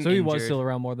 He Yeah, wins. So he was Injured. still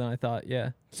around more than I thought.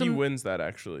 Yeah. He wins that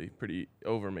actually pretty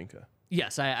over Minka.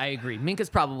 Yes, I agree. Minka's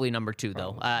probably number 2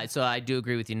 though. So I do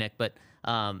agree with you, Nick. But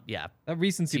yeah, That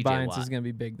recency TJ bias Watt. is going to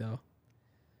be big, though.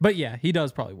 But yeah, he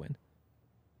does probably win.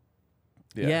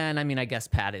 Yeah, and I mean, I guess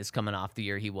Pat is coming off the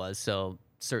year he was, so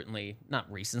certainly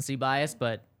not recency bias,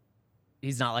 but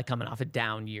he's not like coming off a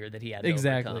down year that he had to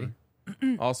Exactly. overcome.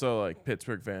 Also, like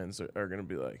Pittsburgh fans are going to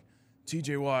be like,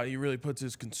 TJ Watt, he really puts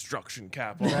his construction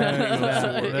cap on.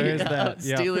 There is that.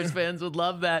 Yeah. Steelers fans would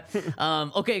love that.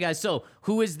 Okay, guys, so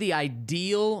who is the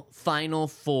ideal Final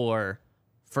Four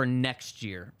for next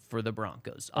year for the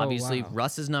Broncos? Obviously, wow.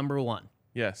 Russ is number 1.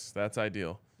 Yes, that's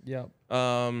ideal. Yep.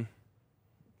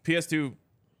 PS2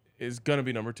 is going to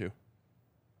be number 2.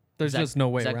 There's Is that- just no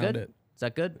way is that around good? it. Is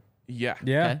that good? Yeah.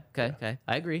 Yeah. Okay.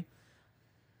 I agree.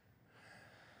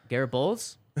 Garrett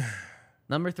Bowles,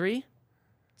 number 3?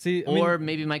 See, I Or mean,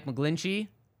 maybe Mike McGlinchey?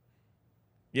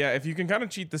 Yeah, if you can kind of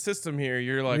cheat the system here,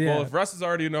 you're like, Yeah. well, if Russ is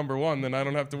already number 1, then I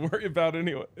don't have to worry about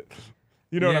anyone.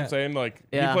 You know what Yeah. I'm saying? Like,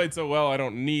 Yeah. he played so well, I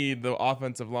don't need the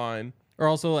offensive line. or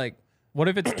also like, what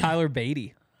if it's Tyler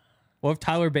Beatty? What if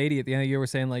Tyler Beatty at the end of the year we're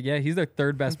saying like, yeah, he's their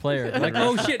 3rd best player? Like,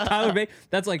 oh shit, Tyler Beatty.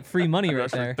 That's like free money right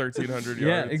Rush for there. 1,300 Yeah,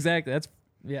 yards. exactly.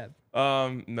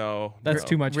 No. That's no.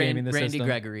 too much gaming the Randy system.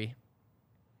 Gregory.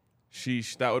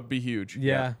 Sheesh, that would be huge.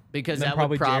 Because Then that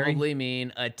would probably Jerry. probably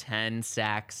mean a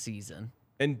 10-sack season.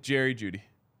 And Jerry Judy.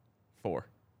 4.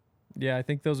 Yeah, I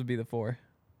think those would be the 4.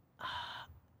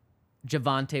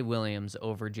 Javonte Williams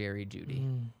over Jerry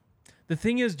Jeudy. The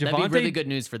thing is, That'd be Javonte really good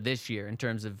news for this year in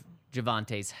terms of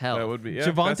Javonte's health. That would be. Yeah,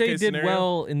 best Javonte case did scenario.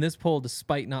 well in this poll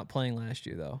despite not playing last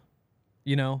year, though.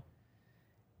 You know,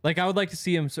 like I would like to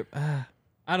see him.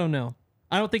 I don't know.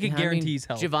 I don't think it guarantees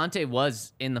health. Javonte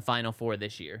was in the Final Four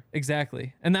this year.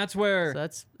 Exactly, and that's where. So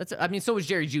that's. I mean, so was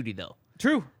Jerry Jeudy though.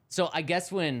 True. So I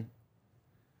guess when.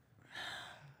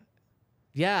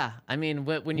 Yeah, I mean,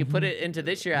 when you put it into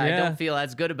this year, I Yeah. don't feel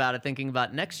as good about it. Thinking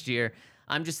about next year,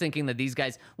 I'm just thinking that these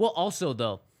guys. Well, also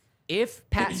though, if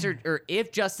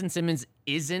if Justin Simmons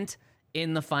isn't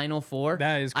in the Final Four,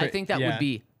 That is I think that would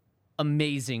be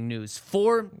amazing news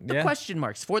for the question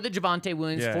marks, for the Javonte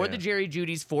Williams, for the Jerry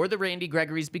Judys, for the Randy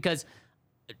Gregory's, because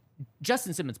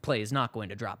Justin Simmons' play is not going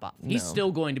to drop off. He's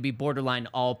still going to be borderline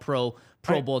all-pro,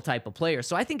 Pro Bowl type of player.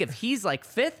 So I think if he's like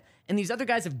 5th and these other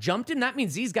guys have jumped him, that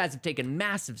means these guys have taken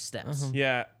massive steps.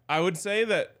 Yeah, I would say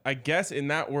that. I guess in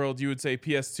that world, you would say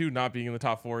PS2 not being in the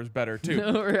top 4 is better too.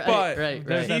 Right, but right.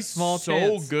 There's that he's small so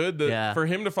chance. good that Yeah. for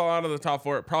him to fall out of the top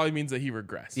 4, it probably means that he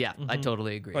regressed. Yeah, I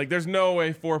totally agree. Like, there's no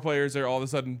way 4 players are all of a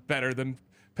sudden better than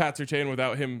Pat Surtain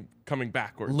without him coming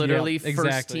backwards. Literally Yeah, first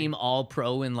exactly. team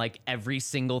all-pro in like every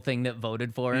single thing that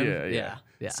voted for him. Yeah.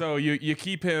 So you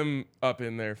keep him up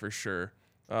in there for sure.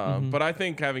 But I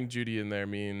think having Jeudy in there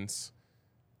means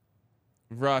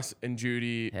Russ and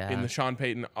Jeudy in the Sean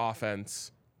Payton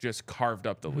offense just carved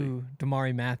up the league. Ooh,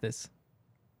 Damari Mathis.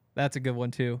 That's a good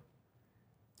one too.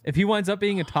 If he winds up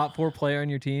being a top 4 player on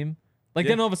your team, like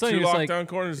then all of a sudden 2 you're just lockdown like,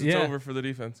 corners, yeah. it's over for the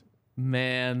defense.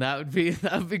 Man, that would be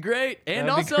great. And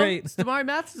That'd be also, great. it's Damari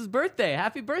Mathis' birthday.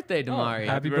 Happy birthday, Damari.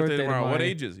 happy birthday, tomorrow. What Damari.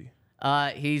 age is he?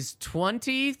 He's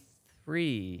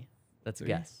 23. Let's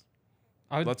guess.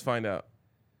 Let's find out.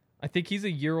 I think he's a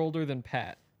year older than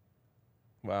Pat.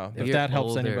 Wow. If You're that helps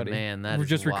older, anybody. man, that We're is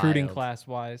just recruiting wild. class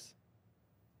wise.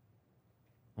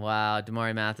 Wow,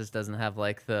 Damari Mathis doesn't have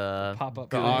like the Pop-up.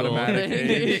 The Google automatic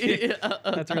thing.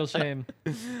 That's a real shame.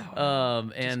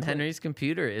 And Henry's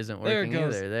computer isn't There it working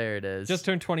goes. either. There it is. Just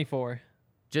turned 24.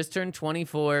 Just turned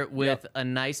 24 with a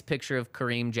nice picture of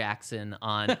Kareem Jackson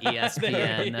on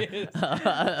ESPN.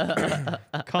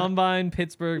 Combine,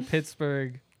 Pittsburgh,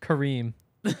 Kareem.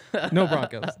 No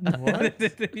Broncos. What?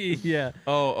 Yeah.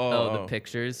 Oh, the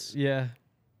pictures. Yeah.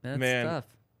 That's Man. tough.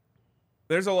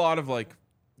 There's a lot of like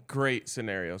great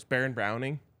scenarios. Baron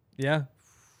Browning, Yeah.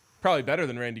 probably better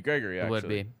than Randy Gregory. It Actually, would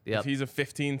be. Yep. If he's a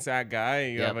 15 sack guy,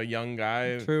 you Yep. have a young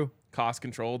guy, True. cost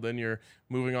controlled. Then you're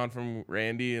moving on from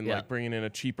Randy and Yeah. like bringing in a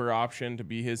cheaper option to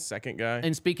be his second guy.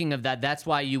 And speaking of that, that's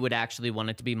why you would actually want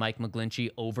it to be Mike McGlinchey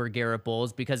over Garrett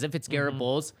Bowles, because if it's Garrett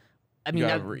Bowles, I mean,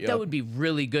 gotta that re-up. would be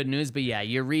really good news. But yeah,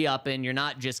 you're re-upping. You're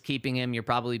not just keeping him. You're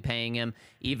probably paying him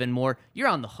even more. You're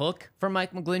on the hook for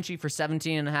Mike McGlinchey for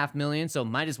 $17.5 million. So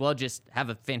might as well just have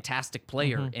a fantastic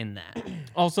player in that.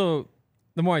 Also,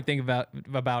 the more I think about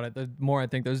it, the more I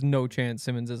think there's no chance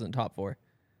Simmons isn't top 4.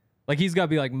 Like he's got to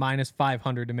be like minus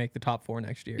 500 to make the top 4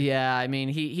 next year. Yeah, I mean,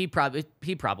 he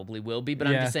probably will be. But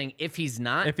I'm Yeah. just saying, if he's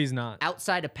not,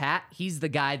 outside of Pat, he's the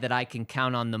guy that I can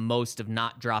count on the most of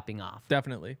not dropping off.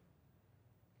 Definitely.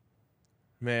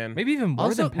 Man, Maybe even more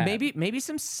Also, than Pat. maybe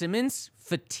some Simmons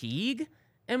fatigue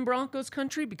in Broncos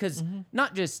country, because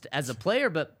not just as a player,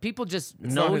 but people just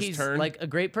know not his he's turn. like a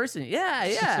great person.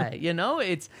 Yeah. You know,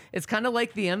 it's kind of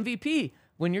like the MVP.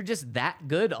 When you're just that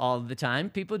good all the time,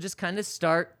 people just kind of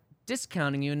start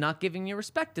discounting you and not giving you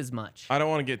respect as much. I don't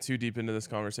want to get too deep into this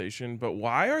conversation, but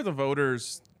why are the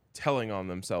voters telling on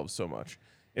themselves so much?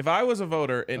 If I was a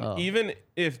voter, and even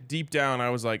if deep down I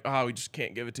was like, we just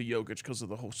can't give it to Jokic because of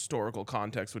the historical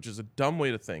context, which is a dumb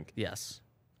way to think. Yes.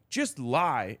 Just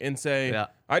lie and say, Yeah.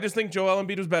 I just think Joel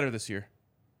Embiid was better this year.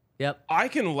 Yep. I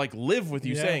can like live with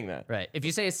you saying that. Right. If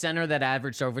you say a center that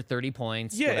averaged over 30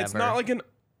 points, Yeah, whatever. it's not like an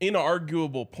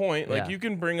inarguable point. Like Yeah. you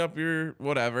can bring up your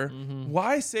whatever.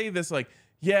 Why say this? Like,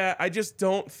 I just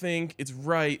don't think it's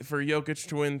right for Jokic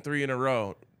to win 3 in a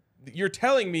row. You're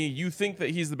telling me you think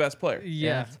that he's the best player.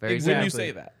 Yeah, it's very exactly. When you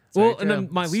say that. Well, very and then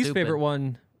true. my It's least stupid. favorite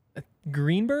one,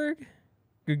 Greenberg.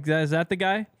 Is that the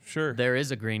guy? Sure. There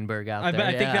is a Greenberg out I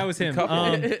there. think that was him.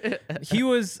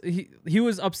 He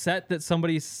was upset that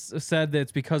somebody said that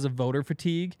it's because of voter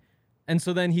fatigue. And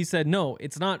so then he said, no,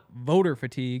 it's not voter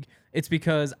fatigue. It's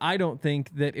because I don't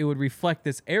think that it would reflect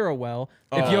this era well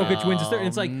if Jokic wins a third.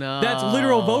 It's like, that's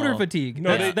literal voter fatigue.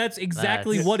 No, That's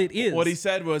exactly that's- what it is. What he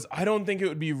said was, I don't think it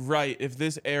would be right if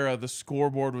this era, the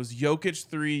scoreboard was Jokic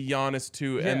 3, Giannis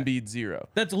 2, Embiid 0.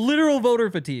 That's literal voter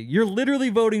fatigue. You're literally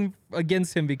voting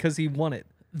against him because he won it.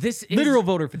 This is Literal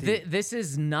voter fatigue. This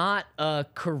is not a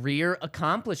career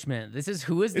accomplishment. This is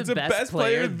who is the It's the best, best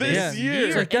player this year.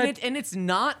 It's like that- And it's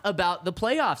not about the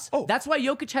playoffs. Oh. That's why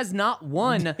Jokic has not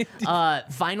won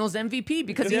Finals MVP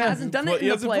because he hasn't done it He in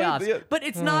the hasn't played- playoffs. yeah. But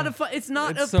it's not a It's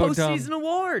a so postseason dumb.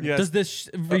 award. Yeah. Does this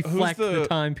reflect the the-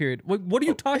 time period? What are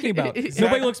you talking about? Zach-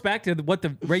 Nobody looks back to what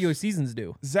the regular seasons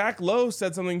do. Zach Lowe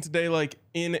said something today, like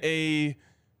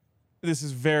this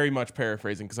is very much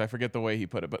paraphrasing because I forget the way he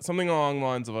put it, but something along the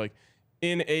lines of like,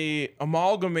 in a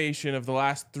amalgamation of the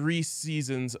last 3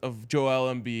 seasons of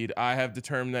Joel Embiid, I have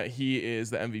determined that he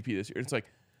is the MVP this year. It's like,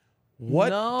 what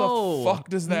the fuck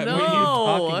does that mean?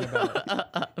 No.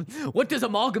 Talking What does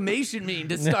amalgamation mean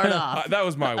to start off? That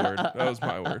was my word. That was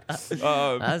my word.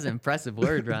 That was an impressive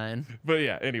word, Ryan. But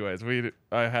yeah, anyways,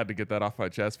 I had to get that off my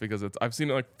chest because I've seen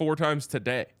it like 4 times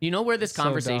today. You know where this So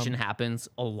conversation dumb. happens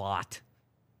a lot?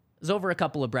 It's over a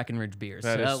couple of Breckenridge beers.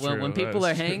 That is when true. people That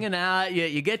are is true. hanging out,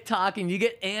 you get talking, you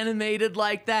get animated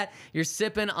like that. You're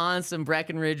sipping on some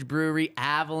Breckenridge Brewery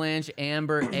Avalanche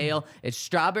Amber Ale. It's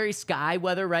strawberry sky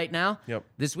weather right now. Yep.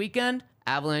 This weekend,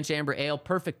 Avalanche Amber Ale,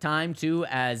 perfect time too,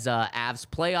 as Avs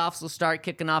playoffs will start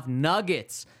kicking off.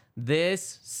 Nuggets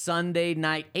this Sunday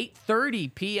night,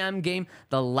 8:30 p.m. game,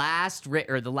 the last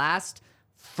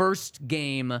first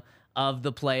game of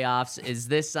the playoffs is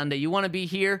this Sunday. You want to be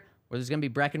here where there's going to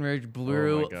be Breckenridge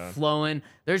Brew God. flowing.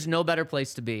 There's no better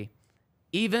place to be,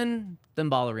 even than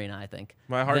Ball Arena, I think.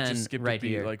 My heart than just skipped right a beat,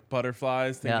 here. like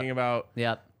butterflies, thinking about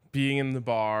Yep. being in the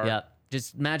bar. Yep.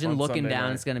 Just imagine on looking Sunday down.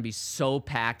 night. It's going to be so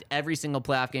packed. Every single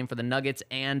playoff game for the Nuggets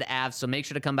and Avs. So make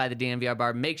sure to come by the DNVR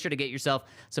bar. Make sure to get yourself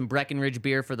some Breckenridge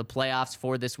beer for the playoffs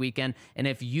for this weekend. And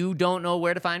if you don't know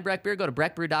where to find Breck beer, go to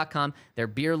breckbrew.com. Their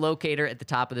beer locator at the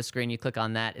top of the screen. You click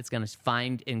on that. It's going to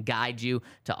find and guide you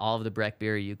to all of the Breck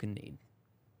beer you can need.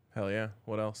 Hell yeah.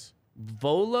 What else?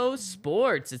 Volo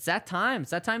Sports. It's that time.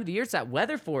 It's that time of the year. It's that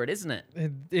weather for it, isn't it?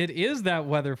 It is that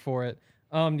weather for it.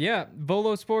 Yeah,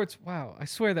 Volo Sports. Wow, I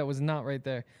swear that was not right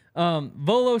there.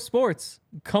 Volo Sports.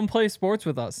 Come play sports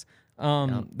with us.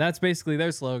 That's basically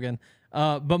their slogan.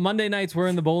 But Monday nights we're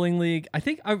in the bowling league. I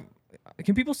think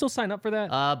can people still sign up for that?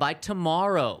 By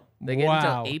tomorrow. They get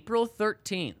Wow. until April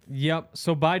 13th. Yep.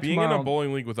 So by Being tomorrow. in a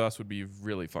bowling league with us would be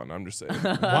really fun. I'm just saying.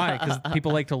 Why? Because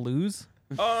people like to lose.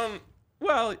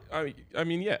 Well, I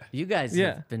mean, yeah. You guys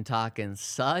Yeah. have been talking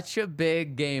such a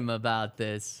big game about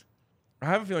this. I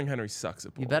have a feeling Henry sucks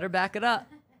at bowling. You better back it up.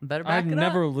 Better back I it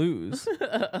never up. lose.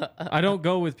 I don't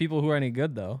go with people who are any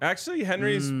good though. Actually,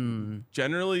 Henry's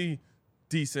generally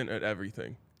decent at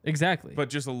everything, Exactly. but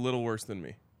just a little worse than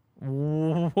me.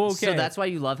 Okay. So that's why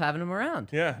you love having him around.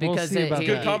 Yeah. We'll Because see about he-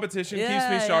 that. Good competition keeps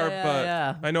Yeah, me sharp, yeah, but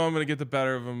yeah. I know I'm going to get the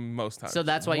better of him most times. So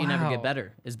that's why you never Wow. get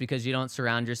better, is because you don't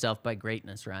surround yourself by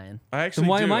greatness, Ryan. I actually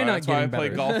why do. am I not That's why I getting play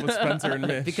better? golf with Spencer and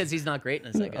Mitch. Because he's not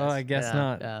greatness, I guess. Oh, I guess Yeah,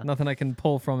 not. yeah. Nothing I can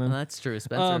pull from him. Well, that's true.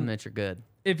 Spencer and Mitch are good.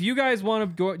 If you guys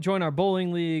want to join our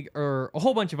bowling league or a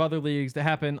whole bunch of other leagues that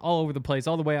happen all over the place,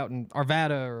 all the way out in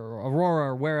Arvada or Aurora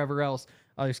or wherever else,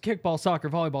 there's kickball, soccer,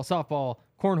 volleyball, softball,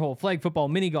 cornhole, flag football,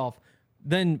 mini golf,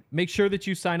 then make sure that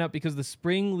you sign up because the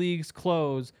spring leagues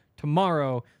close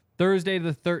tomorrow, Thursday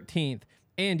the 13th,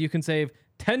 and you can save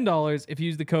 $10 if you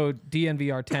use the code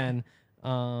DNVR10.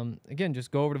 Again, just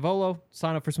go over to Volo,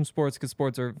 sign up for some sports because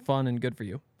sports are fun and good for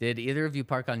you. Did either of you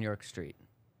park on York Street?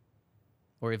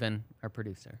 Or even our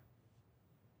producer?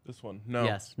 This one. No.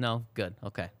 Yes. No? Good.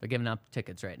 Okay. They're giving out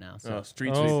tickets right now. So. No,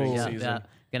 street Oh. sweeping Yeah, season. yeah.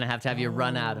 Gonna have you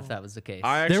run out if that was the case.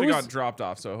 I actually was- got dropped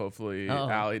off, so hopefully Oh.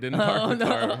 Allie didn't park the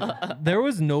car. There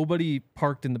was nobody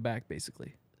parked in the back,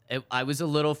 basically. I was a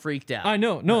little freaked out. I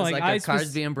know. No, It was like, our I cars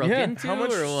spec- being broken yeah. into How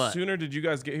much or what? sooner did you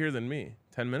guys get here than me?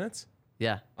 10 minutes?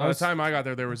 Yeah. By the time I got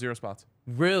there were 0 spots.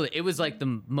 Really, it was like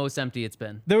the most empty it's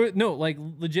been. There was no, like,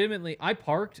 legitimately, I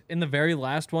parked in the very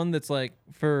last one that's like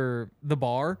for the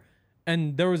bar,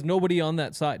 and there was nobody on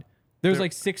that side. There's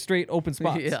like 6 straight open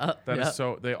spots. Yeah. That is yeah.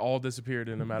 so they all disappeared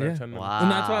in a matter Yeah. of 10 minutes. Wow.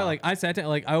 And that's why, like, I sat down,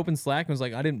 like, I opened Slack and was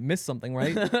like, I didn't miss something,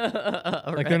 right?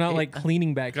 Like, they're not like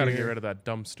cleaning back Gotta here. get rid of that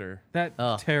dumpster. That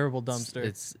Oh, terrible dumpster.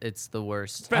 It's the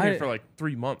worst. It's been here I- for like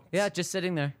 3 months. Yeah, just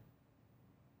sitting there.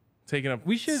 Taking up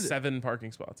We should- 7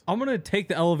 parking spots. I'm gonna take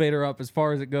the elevator up as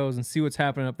far as it goes and see what's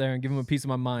happening up there and give them a piece of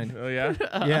my mind. Oh yeah?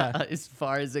 Yeah. As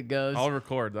far as it goes. I'll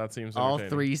record. That seems all entertaining.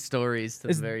 3 stories to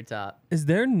Is- the very top. Is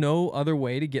there no other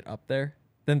way to get up there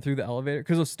than through the elevator?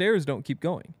 Because those stairs don't keep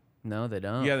going. No, they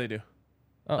don't. Yeah, they do.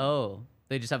 Oh,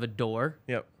 they just have a door.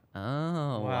 Yep. Oh,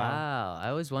 wow. I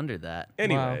always wondered that.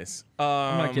 Anyways,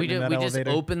 not We, getting in that we just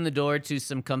elevator. opened the door to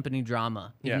some company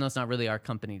drama, even Yeah. though it's not really our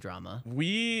company drama.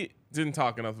 we didn't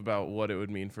talk enough about what it would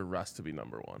mean for Russ to be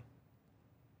number 1.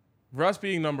 Russ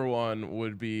being number 1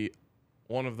 would be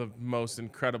one of the most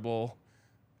incredible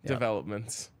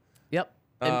developments. Yep.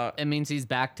 It means he's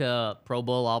back to Pro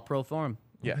Bowl, All-Pro form.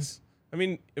 Yes. I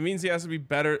mean, it means he has to be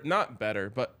better, not better,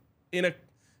 but in a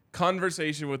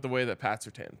conversation with the way that Pat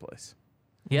Surtain plays.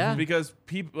 Yeah. Because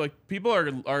people are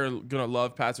gonna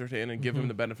love Pat Surtain and give him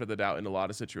the benefit of the doubt in a lot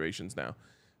of situations now.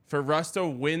 For Russ to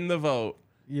win the vote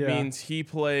means he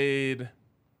played,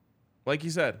 like you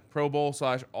said, Pro Bowl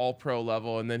 / All-Pro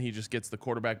level, and then he just gets the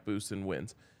quarterback boost and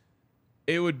wins.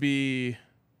 It would be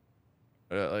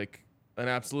like an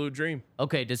absolute dream.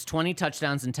 Okay, does 20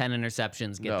 touchdowns and 10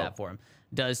 interceptions get No. that for him?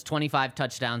 Does 25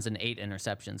 touchdowns and 8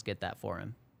 interceptions get that for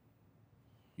him?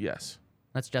 Yes.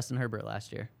 That's Justin Herbert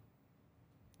last year.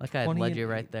 Like I had 20 led and you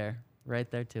right there. Right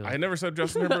there, too. I never said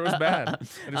Justin Herbert was bad.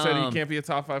 I just said he can't be a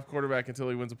top 5 quarterback until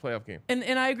he wins a playoff game. And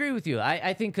I agree with you.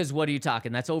 I think because what are you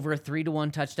talking? That's over a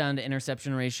 3-to-1 touchdown to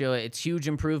interception ratio. It's huge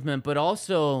improvement, but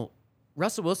also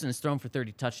Russell Wilson has thrown for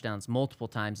 30 touchdowns multiple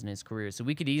times in his career. So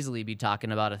we could easily be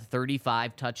talking about a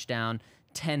 35 touchdown,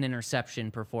 10 interception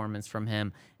performance from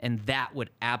him, and that would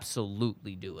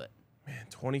absolutely do it. Man,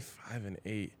 25 and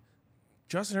 8.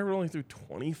 Justin Herbert only threw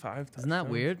 25 touchdowns. Isn't that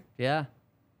weird? Yeah.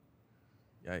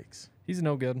 Yikes. He's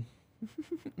no good.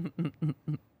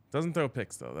 Doesn't throw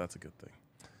picks, though. That's a good thing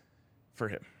for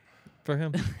him. For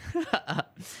him.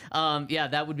 Yeah,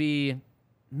 that would be,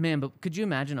 man, but could you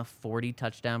imagine a 40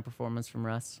 touchdown performance from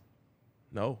Russ?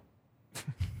 No,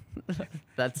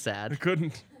 That's I sad.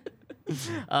 couldn't.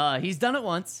 He's done it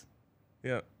once.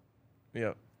 Yeah.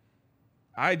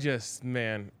 I just,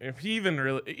 man, if he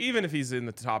even if he's in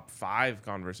the top 5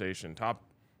 conversation, top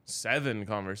 7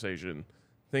 conversation,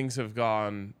 things have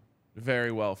gone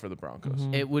very well for the Broncos.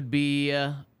 It would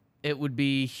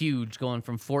be huge going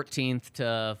from 14th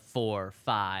to 4,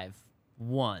 5,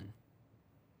 1.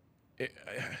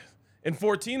 And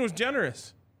 14 was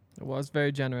generous. It was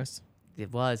very generous.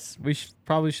 It was. We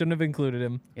probably shouldn't have included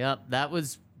him. Yep, that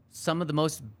was some of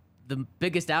the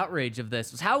biggest outrage of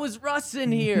this was how is Russ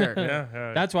in here?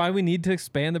 Yeah. That's why we need to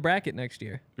expand the bracket next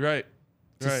year. Right.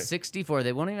 To 64.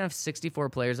 They won't even have 64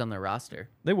 players on their roster.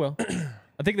 They will.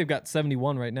 I think they've got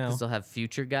 71 right now. They'll have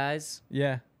future guys.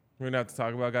 Yeah. We're going to have to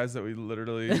talk about guys that we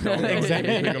literally don't know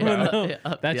Exactly. anything about.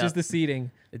 No, that's just the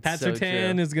seeding. It's Pat so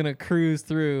Surtain true. is going to cruise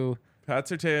through Pat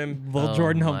Surtain. little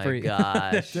Jordan Humphrey. Oh my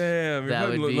gosh. Damn, you're That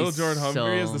putting would be little Jordan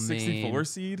Humphrey as the so 64 mean.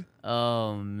 seed?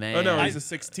 Oh man. Oh, no, he's a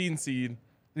 16 seed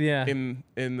Yeah. in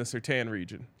the Surtain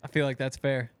region. I feel like that's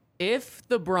fair. If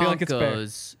the like it's fair.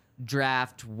 Broncos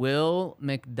draft Will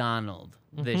McDonald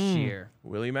this year,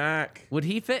 Willie Mack. would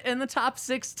he fit in the top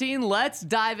 16? Let's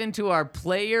dive into our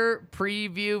player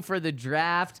preview for the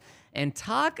draft and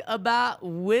talk about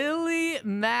Willie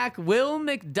Mack, Will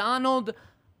McDonald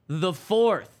the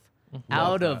fourth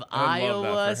out that. of I love that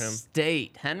Iowa for him.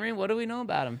 State. Henry, what do we know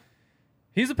about him?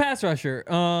 He's a pass rusher.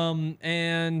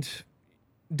 And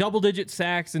double-digit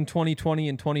sacks in 2020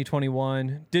 and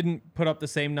 2021. Didn't put up the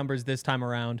same numbers this time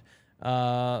around.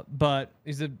 But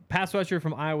he's a pass rusher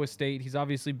from Iowa State. He's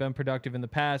obviously been productive in the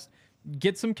past.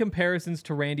 Get some comparisons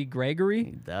to Randy Gregory.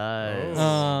 He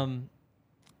does.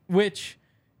 Which,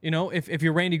 if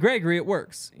you're Randy Gregory, it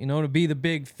works. To be the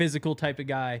big physical type of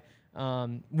guy.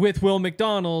 With Will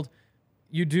McDonald,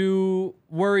 you do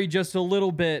worry just a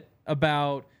little bit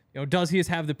about, does he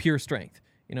have the pure strength?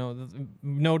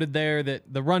 Noted there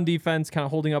that the run defense kind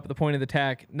of holding up at the point of the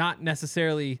attack, not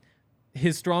necessarily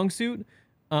his strong suit.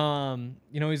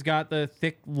 He's got the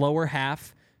thick lower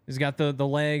half. He's got the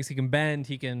legs. He can bend.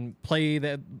 He can play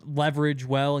that leverage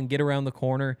well and get around the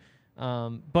corner.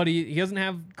 But he doesn't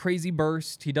have crazy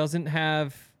burst. He doesn't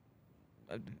have,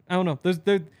 I don't know.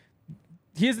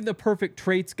 He isn't the perfect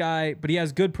traits guy, but he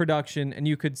has good production, and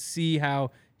you could see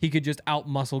how he could just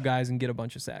out-muscle guys and get a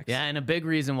bunch of sacks. Yeah, and a big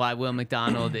reason why Will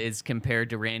McDonald is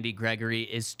compared to Randy Gregory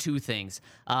is two things.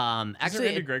 Isn't Actually,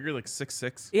 Randy Gregory like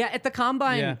 6'6"? yeah, at the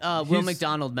combine, Yeah. Will He's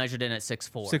McDonald measured in at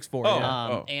 6'4". 6'4",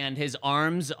 Oh. yeah. And his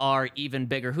arms are even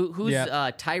bigger. Who's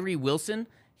Yeah. Tyree Wilson?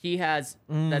 He has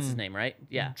that's his name, right?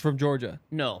 Yeah. From Georgia.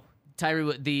 No,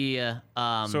 Tyree.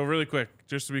 So really quick,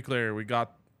 just to be clear, we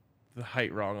got the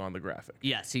height wrong on the graphic.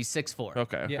 Yes, he's 6'4".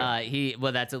 Okay.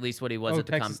 Yeah. That's at least what he was at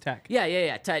the Texas Tech.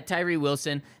 Yeah. Tyree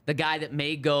Wilson, the guy that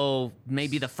may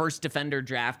be the first defender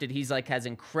drafted. He's has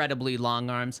incredibly long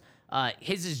arms.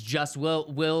 His is just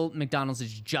Will McDonald's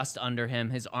is just under him.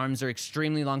 His arms are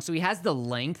extremely long, so he has the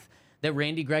length that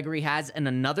Randy Gregory has. And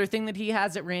another thing that he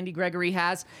has that Randy Gregory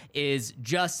has is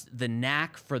just the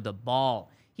knack for the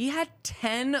ball. He had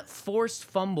 10 forced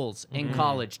fumbles in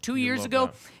college. 2 years ago,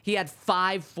 that. he had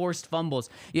 5 forced fumbles.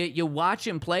 You watch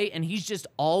him play, and he's just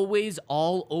always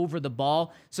all over the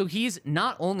ball. So he's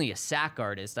not only a sack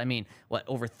artist. I mean,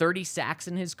 over 30 sacks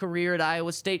in his career at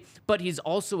Iowa State, but he's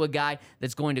also a guy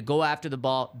that's going to go after the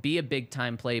ball, be a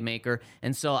big-time playmaker.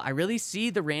 And so I really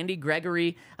see the Randy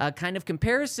Gregory kind of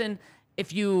comparison.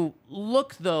 If you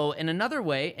look, though, in another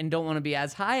way and don't want to be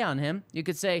as high on him, you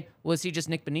could say, was he just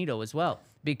Nick Bonito as well?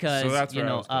 Because,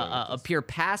 a pure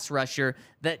pass rusher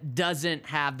that doesn't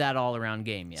have that all-around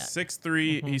game yet.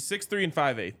 6'3", he's 6'3" and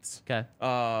 5/8. Okay.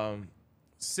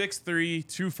 6'3",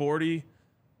 240,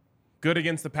 good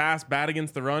against the pass, bad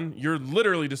against the run. You're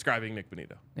literally describing Nick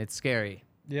Bonito. It's scary,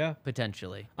 Yeah.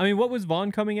 potentially. I mean, what was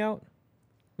Vaughn coming out?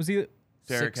 Was he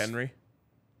Derrick Henry.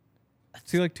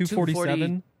 is he like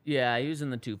 247? Yeah, he was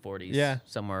in the 240s. Yeah.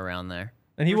 Somewhere around there.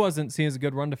 And he wasn't seen as a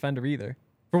good run defender either,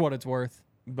 for what it's worth.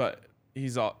 But he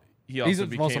also also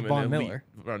became Von an elite Miller.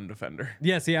 run defender.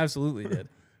 Yes, he absolutely did.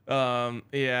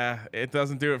 Yeah, it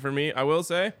doesn't do it for me. I will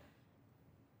say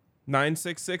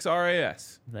 966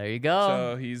 RAS. There you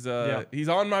go. So he's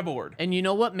on my board. And you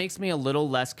know what makes me a little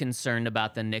less concerned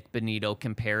about the Nick Bonito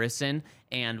comparison,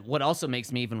 and what also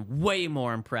makes me even way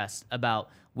more impressed about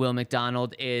Will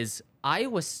McDonald is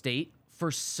Iowa State,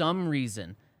 for some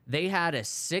reason, they had a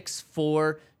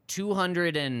 6'4",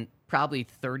 200 and probably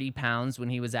 30 pounds when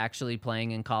he was actually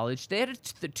playing in college. They had a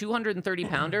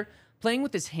 230-pounder playing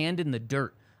with his hand in the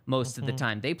dirt most of the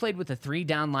time. They played with a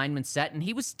 3-down lineman set, and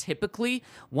he was typically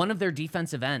one of their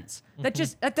defensive ends.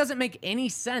 That doesn't make any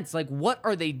sense. Like, what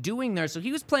are they doing there? So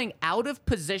he was playing out of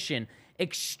position,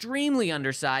 extremely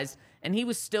undersized, and he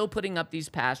was still putting up these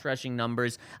pass rushing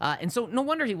numbers. And so no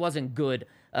wonder he wasn't good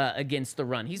against the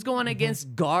run. He's going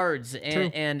against guards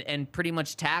and pretty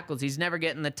much tackles. He's never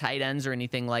getting the tight ends or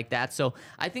anything like that. So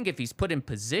I think if he's put in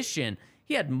position,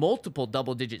 he had multiple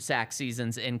double-digit sack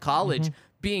seasons in college.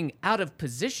 Being out of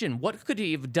position, what could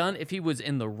he have done if he was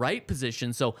in the right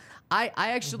position? So I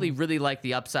actually really like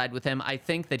the upside with him. I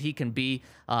think that he can be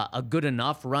a good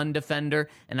enough run defender,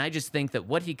 and I just think that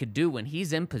what he could do when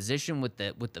he's in position with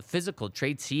the physical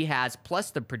traits he has, plus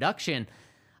the production,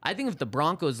 I think if the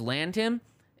Broncos land him,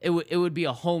 it would be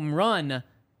a home run.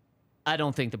 I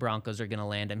don't think the Broncos are going to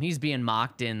land him. He's being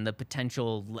mocked in the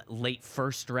potential late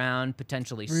first round,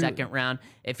 potentially second round.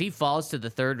 If he falls to the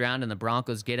third round and the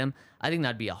Broncos get him, I think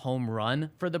that'd be a home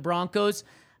run for the Broncos.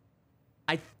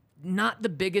 I'm not the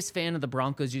biggest fan of the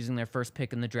Broncos using their first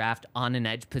pick in the draft on an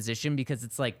edge position, because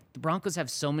it's like the Broncos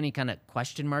have so many kind of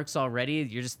question marks already.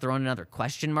 You're just throwing another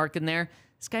question mark in there.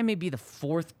 This guy may be the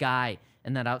 4th guy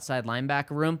in that outside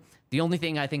linebacker room. The only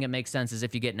thing I think it makes sense is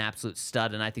if you get an absolute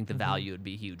stud, and I think the value would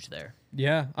be huge there.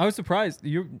 Yeah, I was surprised.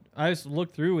 I just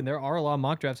looked through, and there are a lot of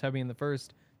mock drafts having in the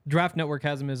first. Draft Network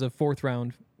has him as a 4th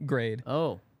round grade.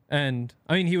 Oh. And,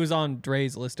 I mean, he was on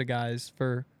Dre's list of guys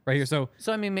for right here. So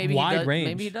I mean, maybe wide range.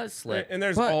 Maybe he does slip. And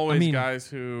there's But, always I mean- guys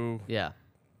who, Yeah.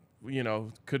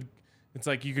 could. It's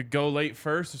like you could go late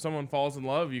first if someone falls in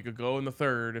love. You could go in the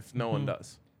third if no one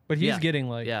does. But he's Yeah. getting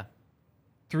like Yeah.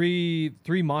 three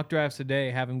mock drafts a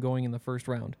day have him going in the first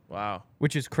round, Wow.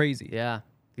 which is crazy. Yeah.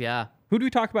 Yeah. Who did we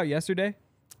talk about yesterday?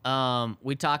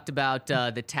 We talked about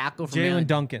the tackle from Jalen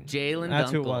Duncan. Jalen Duncan.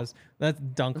 That's who it was. That's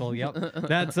Dunkel. Yep.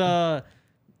 That's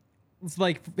it's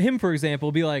like him, for example,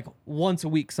 would be like once a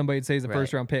week somebody'd say he's a Right,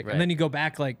 first round pick, right. and then you go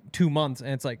back like 2 months and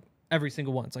it's like every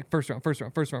single one. It's like first round, first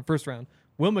round, first round, first round.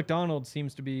 Will McDonald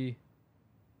seems to be.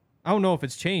 I don't know if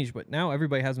it's changed, but now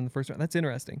everybody has him in the first round. That's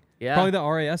interesting. Yeah. Probably the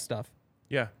RAS stuff.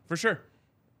 Yeah, for sure.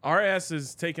 RS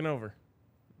is taking over.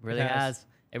 Really It has. has.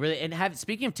 It really. And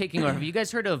speaking of taking over, have you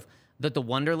guys heard of that? The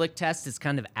Wonderlic test is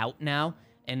kind of out now,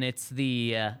 and it's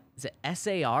the is it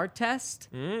SAR test?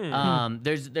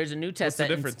 There's a new test What's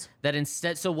the difference? that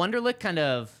instead. So Wonderlic kind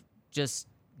of just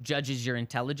judges your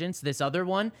intelligence. This other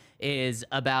one is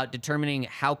about determining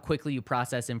how quickly you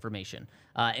process information.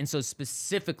 And so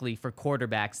specifically for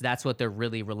quarterbacks, that's what they're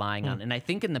really relying on. And I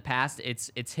think in the past,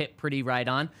 it's hit pretty right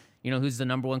on. You know who's the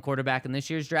number 1 quarterback in this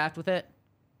year's draft with it?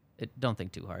 Don't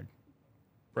think too hard.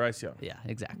 Bryce Young. Yeah,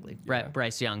 exactly.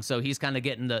 Bryce Young. So he's kind of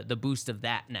getting the boost of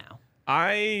that now.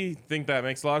 I think that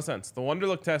makes a lot of sense. The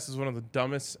Wonderlic test is one of the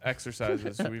dumbest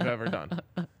exercises we've ever done.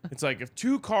 It's like if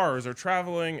 2 cars are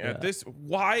traveling at this,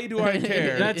 why do I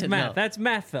care? That's No. math. That's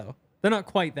math, though. They're not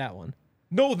quite that one.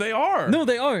 No, they are. No,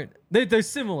 they aren't. They're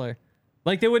similar.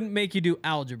 Like, they wouldn't make you do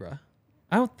algebra.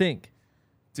 I don't think.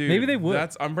 Dude, Maybe they would.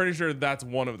 I'm pretty sure that's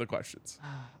one of the questions.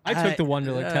 I took the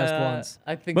Wonderlic test once.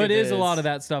 I think but it it is a lot is. of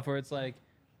that stuff where it's like,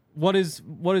 what does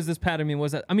this pattern mean? What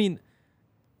is that? I mean,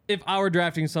 if I were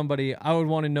drafting somebody, I would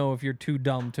want to know if you're too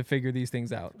dumb to figure these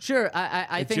things out. Sure,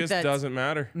 I It think just that doesn't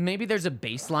matter. maybe there's a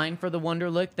baseline for the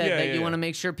Wonderlic that, Yeah, that yeah, you yeah. want to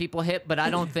make sure people hit, but I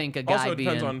don't think a guy Also, it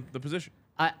depends being. on the position.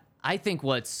 I think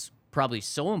what's probably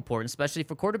so important, especially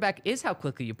for quarterback, is how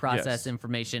quickly you process Yes.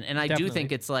 information. And I do Definitely.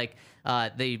 think it's like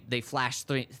they flash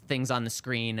things on the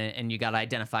screen, and you got to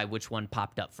identify which one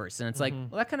popped up first. And it's like, well,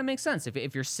 that kind of makes sense.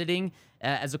 If you're sitting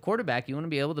as a quarterback, you want to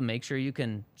be able to make sure you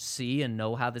can see and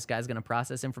know how this guy's going to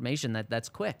process information that's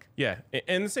quick. Yeah,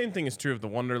 and the same thing is true of the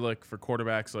Wonderlic for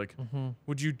quarterbacks. Like,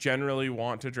 would you generally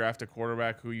want to draft a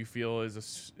quarterback who you feel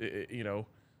is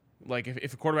like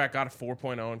if a quarterback got a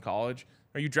 4.0 in college,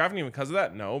 are you drafting him because of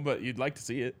that? No, but you'd like to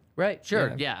see it. Right, sure.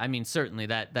 Yeah. Yeah, I mean, certainly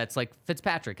that's like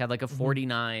Fitzpatrick had like a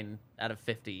 49 out of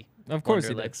 50. Of course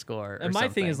he Wonderlic did. score. And my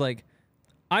thing is like,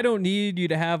 I don't need you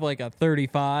to have like a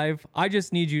 35. I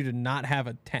just need you to not have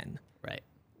a 10. right.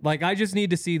 Like, I just need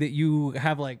to see that you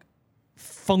have like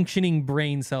functioning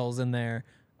brain cells in there.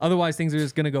 Otherwise, things are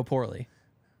just going to go poorly.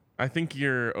 I think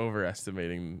you're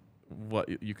overestimating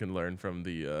what you can learn from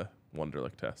the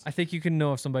Wonderlic test. I think you can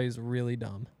know if somebody's really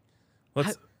dumb.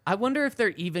 Let's. I wonder if they're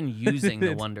even using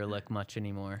the Wonderlic much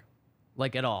anymore,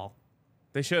 like at all.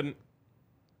 They shouldn't.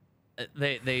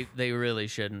 They really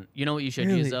shouldn't. You know what you should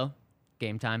Really? use though?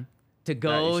 Game time. To you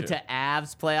go should. to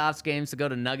Avs playoffs games, to go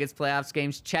to Nuggets playoffs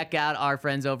games, check out our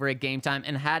friends over at Game Time.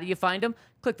 And how do you find them?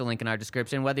 Click the link in our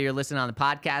description. Whether you're listening on the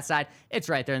podcast side, it's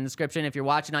right there in the description. If you're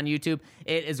watching on YouTube,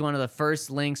 it is one of the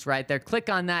first links right there. Click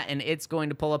on that, and it's going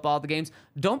to pull up all the games.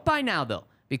 Don't buy now, though,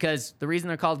 because the reason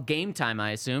they're called Game Time,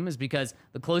 I assume, is because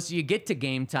the closer you get to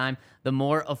Game Time, the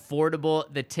more affordable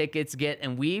the tickets get.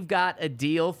 And we've got a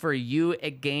deal for you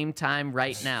at Game Time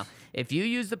right now. If you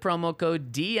use the promo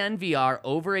code DNVR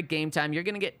over at Game Time, you're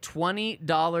going to get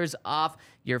 $20 off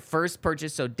your first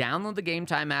purchase. So download the Game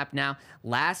Time app now.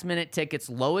 Last minute tickets,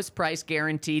 lowest price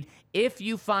guaranteed. If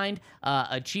you find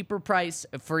a cheaper price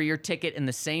for your ticket in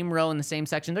the same row in the same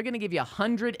section, they're going to give you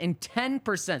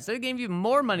 110%. So they're going to give you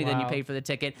more money than you Wow. paid for the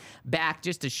ticket back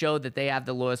just to show that they have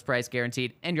the lowest price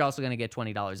guaranteed. And you're also going to get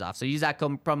 $20 off. So use that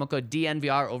promo code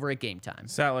DNVR over at Game Time.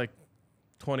 Sat like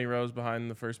 20 rows behind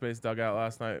the first base dugout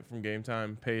last night from Game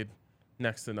Time. Paid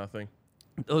next to nothing.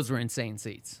 Those were insane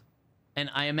seats. And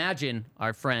I imagine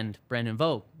our friend Brandon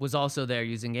Vogt was also there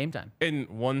using Game Time. In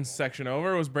one section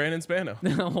over was Brandon Spano.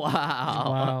 Wow.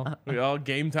 Wow. We all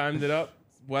Game Timed it up.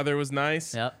 Weather was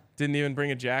nice. Yep. Didn't even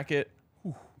bring a jacket.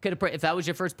 Could have, if that was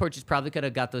your first purchase, probably could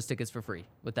have got those tickets for free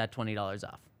with that $20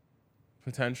 off.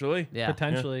 Potentially. Yeah.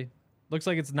 Potentially. Looks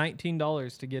like it's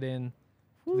 $19 to get in.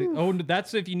 Oh,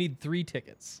 that's if you need 3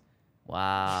 tickets.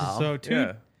 Wow. So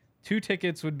Yeah. two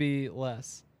tickets would be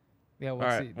less. Yeah, we'll All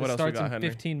right, see. what This else we starts got, in Henry?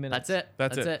 15 minutes. That's it.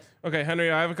 That's it. Okay,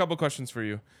 Henry, I have a couple questions for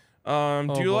you. Do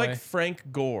you boy. like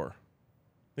Frank Gore?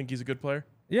 Think he's a good player?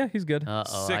 Yeah, he's good.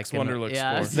 Uh-oh, 6 I can- Wonderlic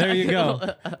yeah, scores. There you go.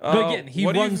 But again, he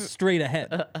what do you runs straight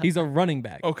ahead. He's a running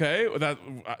back. Okay, that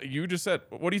you just said.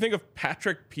 What do you think of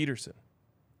Patrick Peterson?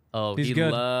 Oh, He's he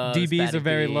good. loves DBs Patty are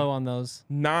very P. low on those.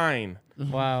 9.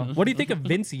 Wow. What do you think of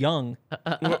Vince Young?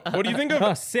 What do you think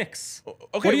of? 6. Okay,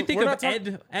 What do you think we're of not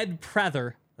talk- Ed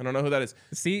Prather? I don't know who that is.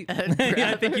 See,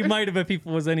 I think you might have if he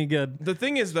was any good. The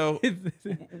thing is, though,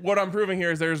 what I'm proving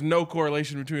here is there's no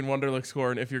correlation between Wonderlic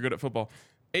score and if you're good at football.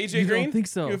 AJ You don't Green, think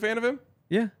so? You a fan of him?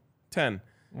 Yeah. 10.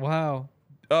 Wow.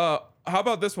 How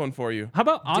about this one for you? How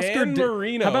about Oscar Dan Da-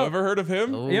 Marino? how about- Ever heard of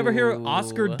him? Oh. You ever hear of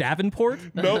Oscar Ooh. Davenport?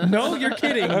 Nope. No, you're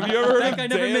kidding. Have you ever heard That of guy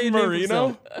never Dan made a name for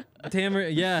Marino? himself.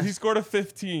 Yeah. He scored a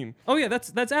 15. Oh yeah,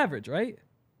 that's average, right?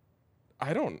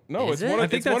 I don't know. Is It's it? one I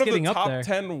of, think it's that's one of the getting up top there.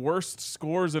 10 worst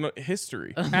scores in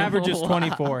history. Average is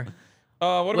 24.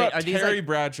 What Wait, about are these Terry like-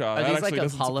 Bradshaw? Are That these actually like of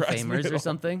doesn't Hall of surprise me Famers at or all.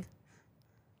 something?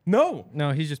 No.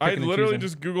 No, he's just I picking and literally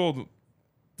choosing. just Googled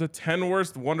the 10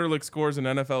 worst Wonderlic scores in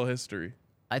NFL history.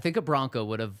 I think a Bronco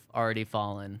would have already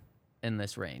fallen in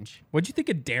this range. What'd you think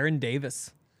of Darren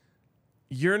Davis?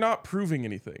 You're not proving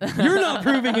anything. You're not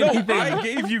proving anything. I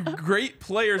gave you great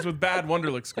players with bad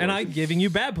Wonderlic scores. And I'm giving you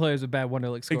bad players with bad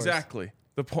Wonderlic scores. Exactly.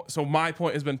 So my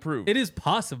point has been proved. It is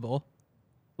possible.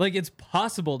 Like, it's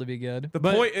possible to be good. The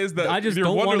but point is that I just your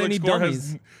don't want Wonderlic any score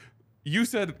dummies. has. You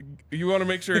said you want to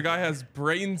make sure a guy has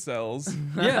brain cells,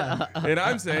 Yeah. and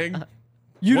I'm saying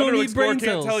You don't Wonderlic need score brain can't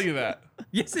cells. tell you that.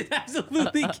 Yes, it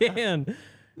absolutely can.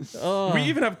 Oh. We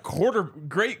even have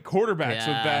great quarterbacks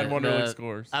with bad Wonderlic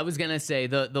scores. I was gonna say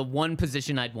the one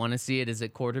position I'd want to see it is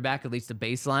at quarterback, at least a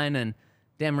baseline, and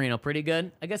Dan Marino pretty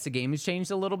good. I guess the game has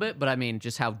changed a little bit, but I mean,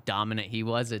 just how dominant he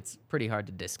was, it's pretty hard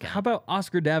to discount. How about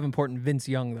Oscar Davenport and Vince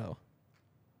Young, though?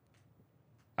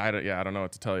 I don't know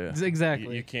what to tell you.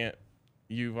 Exactly. You can't.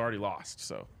 You've already lost.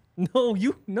 So No,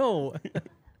 no.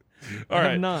 All I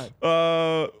right. have not.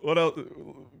 What else?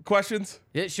 Questions?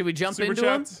 Yeah, should we jump Super into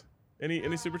them? chats?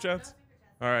 Any super chats?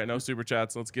 All right, no super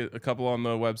chats. Let's get a couple on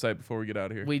the website before we get out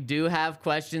of here. We do have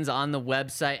questions on the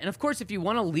website. And of course, if you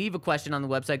want to leave a question on the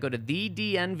website, go to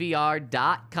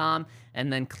thednvr.com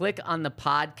and then click on the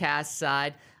podcast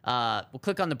side. We'll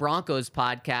click on the Broncos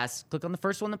podcast, click on the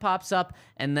first one that pops up,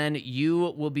 and then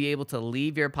you will be able to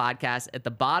leave your podcast at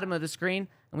the bottom of the screen.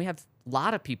 And we have a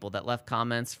lot of people that left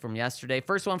comments from yesterday.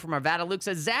 First one from Arvada Luke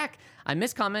says, Zach, I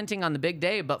missed commenting on the big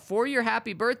day, but for your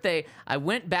happy birthday, I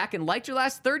went back and liked your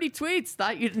last 30 tweets.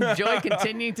 Thought you'd enjoy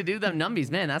continuing to do them numbies.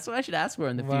 Man, that's what I should ask for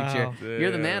in the Wow. future. You're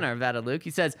the man, Arvada Luke.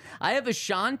 He says, I have a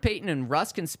Sean Payton and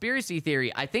Russ conspiracy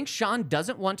theory. I think Sean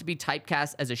doesn't want to be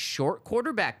typecast as a short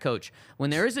quarterback coach. When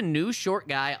there is a new short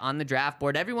guy on the draft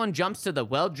board, everyone jumps to the,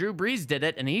 well, Drew Brees did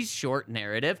it, and he's short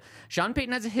narrative. Sean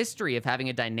Payton has a history of having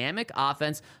a dynamic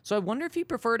offense, so I wonder if he'd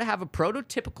prefer to have a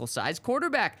prototypical size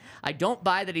quarterback. I don't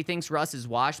buy that he thinks Russ is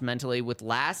washed mentally, with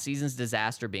last season's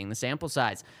disaster being the sample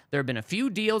size. There have been a few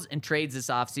deals and trades this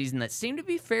offseason that seem to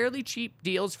be fairly cheap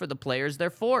deals for the players they're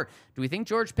for. Do we think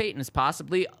George Payton is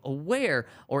possibly aware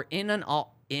or in on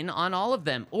all of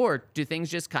them, or do things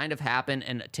just kind of happen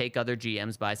and take other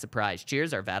GMs by surprise?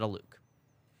 Cheers, Arvada Luke.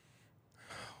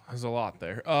 There's a lot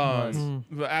there.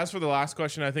 But as for the last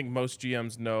question, I think most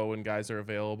GMs know when guys are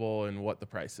available and what the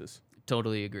price is.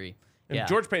 Totally agree. And Yeah.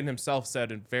 George Payton himself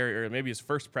said in very early, maybe his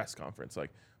first press conference,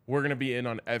 like, we're going to be in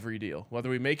on every deal. Whether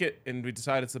we make it and we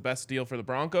decide it's the best deal for the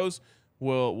Broncos,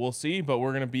 we'll see, but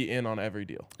we're going to be in on every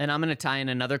deal. And I'm going to tie in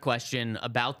another question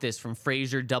about this from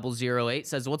Fraser008.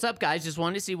 Says, what's up, guys? Just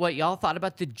wanted to see what y'all thought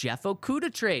about the Jeff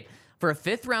Okudah trade. For a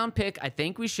 5th-round pick, I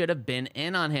think we should have been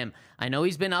in on him. I know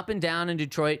he's been up and down in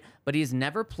Detroit, but he's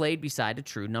never played beside a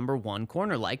true number 1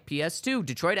 corner like PS2.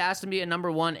 Detroit asked him to be a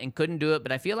number 1 and couldn't do it,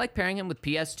 but I feel like pairing him with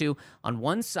PS2 on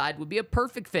one side would be a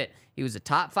perfect fit. He was a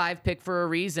top 5 pick for a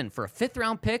reason. For a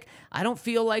 5th-round pick, I don't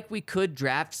feel like we could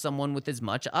draft someone with as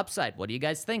much upside. What do you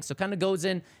guys think? So kind of goes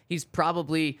in,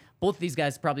 both of these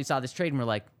guys probably saw this trade and were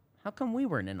like, how come we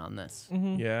weren't in on this?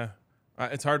 Yeah.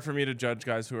 It's hard for me to judge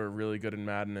guys who are really good in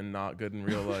Madden and not good in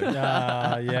real life.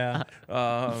 Yeah.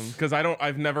 Because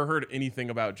I've never heard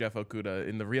anything about Jeff Okudah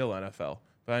in the real NFL,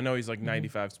 but I know he's like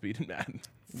 95 speed in Madden.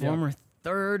 Former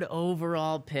 3rd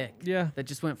overall pick. Yeah. That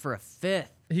just went for a 5th.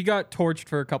 He got torched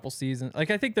for a couple seasons.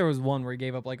 Like, I think there was one where he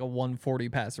gave up like a 140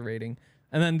 passer rating.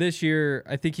 And then this year,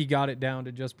 I think he got it down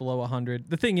to just below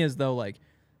 100. The thing is, though, like,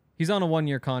 he's on a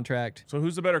 1-year contract. So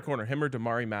who's the better corner, him or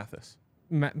Damari Mathis?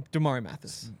 Damari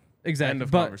Mathis. Exactly. End of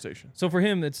But- conversation. So for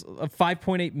him, it's a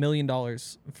 $5.8 million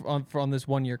on this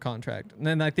 1-year contract. And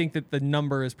then I think that the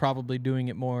number is probably doing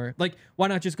it more. Like, why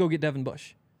not just go get Devin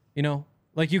Bush? You know?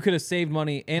 Like, you could have saved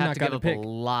money and Have not to got give a up pick. a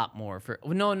lot more for.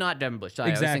 No, not Devin Bush. Sorry,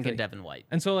 I was Exactly. thinking Devin White.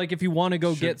 And so, like, if you want to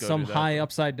go Should get go some do that, high though.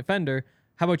 upside defender,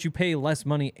 how about you pay less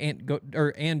money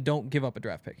and don't give up a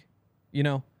draft pick? You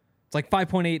know? It's like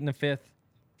 5.8 in the 5th.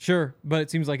 Sure, but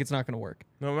it seems like it's not going to work.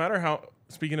 No matter how,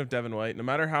 speaking of Devin White, no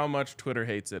matter how much Twitter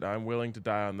hates it, I'm willing to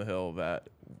die on the hill that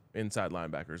inside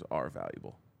linebackers are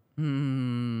valuable. I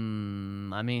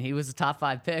mean, he was a top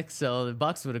 5 pick, so the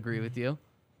Bucks would agree with you.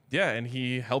 Yeah, and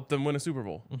he helped them win a Super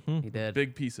Bowl. He did.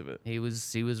 Big piece of it. He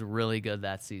was really good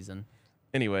that season.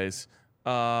 Anyways,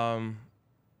 what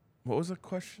was the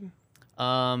question?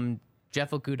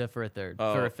 Jeff Okudah for a 3rd,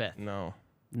 for a 5th.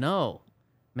 No,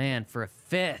 man, for a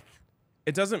 5th.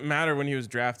 It doesn't matter when he was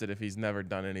drafted if he's never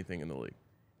done anything in the league.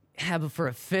 Yeah, but for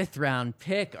a 5th-round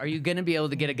pick, are you going to be able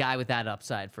to get a guy with that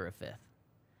upside for a 5th?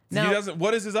 He doesn't.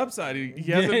 What is his upside? He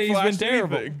hasn't he's been flashed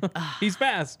terrible. anything. He's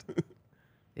fast.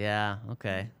 Yeah.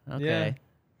 Okay. Yeah.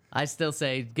 I still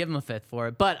say give him a 5th for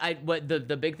it, but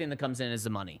the big thing that comes in is the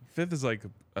money. 5th is like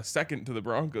a second to the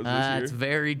Broncos this That's year.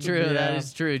 very true. That Yeah.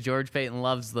 is true. George Payton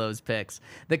loves those picks.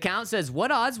 The Count says, what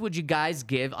odds would you guys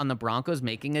give on the Broncos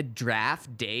making a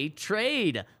draft day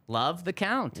trade? Love the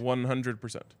Count.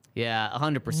 100%. Yeah,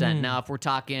 100%. Now, if we're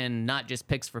talking not just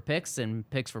picks for picks and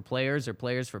picks for players or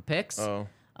players for picks,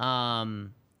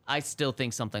 I still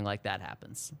think something like that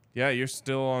happens. Yeah, you're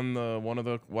still on one of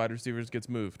the wide receivers gets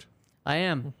moved. I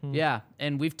am, yeah.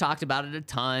 And we've talked about it a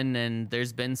ton, and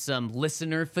there's been some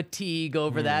listener fatigue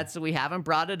over that, so we haven't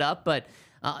brought it up, but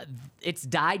it's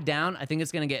died down. I think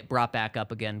it's going to get brought back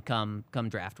up again come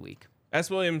draft week.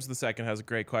 S. Williams II has a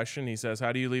great question. He says,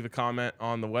 how do you leave a comment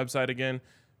on the website again?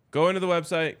 Go into the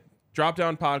website, drop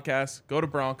down podcasts, go to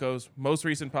Broncos, most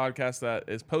recent podcast that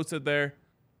is posted there.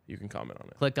 You can comment on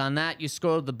it. Click on that. You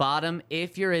scroll to the bottom.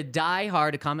 If you're a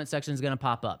diehard, a comment section is going to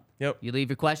pop up. Yep. You leave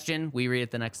your question. We read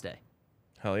it the next day.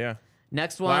 Hell yeah.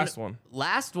 Next one.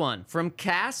 Last one from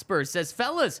Casper says,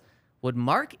 fellas, Would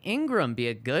Mark Ingram be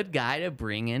a good guy to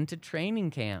bring into training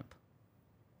camp?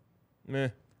 Meh.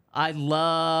 I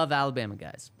love Alabama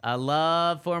guys. I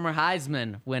love former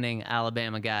Heisman winning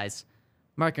Alabama guys.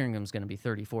 Mark Ingram's going to be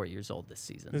 34 years old this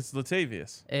season. It's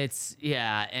Latavius.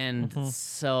 And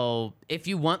so if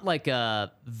you want like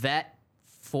a vet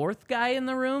fourth guy in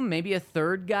the room, maybe a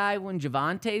third guy when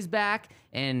Javonte's back,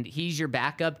 and he's your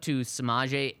backup to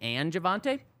Samaje and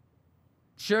Javonte,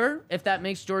 sure, if that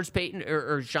makes George Payton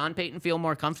or Sean Payton feel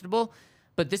more comfortable.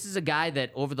 But this is a guy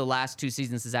that over the last 2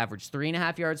 seasons has averaged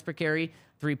 3.5 yards per carry,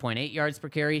 3.8 yards per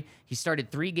carry. He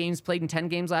started 3 games, played in 10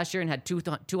 games last year, and had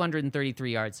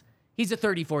 233 yards. He's a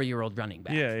 34-year-old running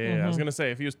back. Yeah. I was going to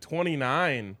say, if he was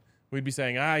 29, we'd be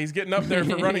saying, he's getting up there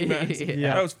for running backs.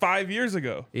 Yeah. That was 5 years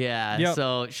ago. Yeah. Yep.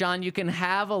 So, Sean, you can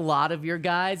have a lot of your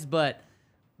guys, but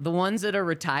the ones that are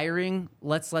retiring,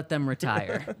 let's let them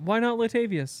retire. Why not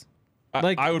Latavius?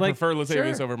 I would prefer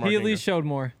Latavius sure. over Mark He at Ingram. least showed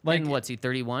more. And what's he,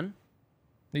 31?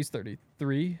 He's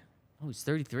 33. Oh, he's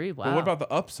 33. Wow. But what about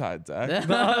the upside, Zach? He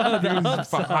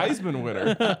was a Heisman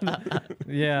winner.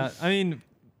 Yeah, I mean,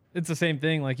 it's the same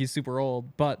thing. Like, he's super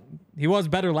old, but he was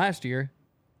better last year.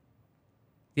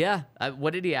 Yeah.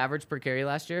 What did he average per carry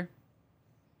last year?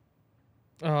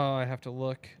 Oh, I have to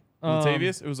look.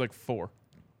 Latavius, it was like 4.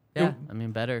 Yeah. I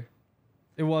mean, better.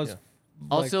 It was Yeah.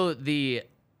 Also, the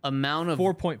amount of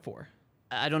 4.4.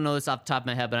 I don't know this off the top of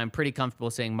my head, but I'm pretty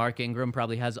comfortable saying Mark Ingram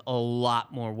probably has a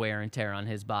lot more wear and tear on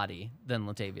his body than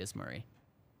Latavius Murray.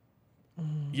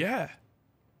 Yeah,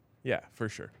 for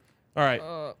sure. All right.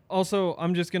 Also,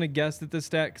 I'm just gonna guess at this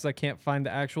stat because I can't find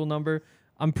the actual number.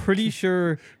 I'm pretty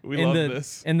sure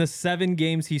this. in the 7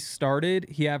 games he started,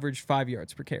 he averaged 5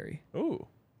 yards per carry. Ooh.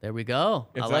 There we go.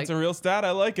 If that's a real stat, I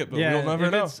like it, but we'll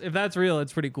never know. If that's real,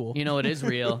 it's pretty cool. You know it is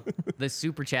real. The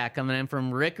super chat coming in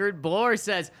from Rickard Bohr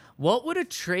says, what would a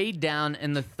trade down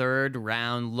in the 3rd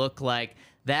round look like?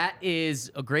 That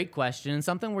is a great question, and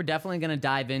something we're definitely going to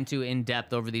dive into in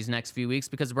depth over these next few weeks,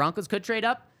 because the Broncos could trade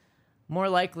up. More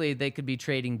likely, they could be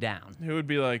trading down. It would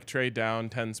be like trade down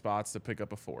 10 spots to pick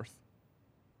up a 4th.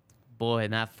 Boy,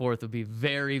 and that 4th would be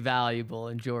very valuable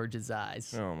in George's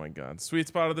eyes. Oh, my God. Sweet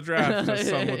spot of the draft, as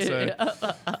some would say. All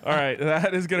right,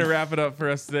 that is going to wrap it up for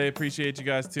us today. Appreciate you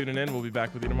guys tuning in. We'll be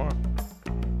back with you tomorrow.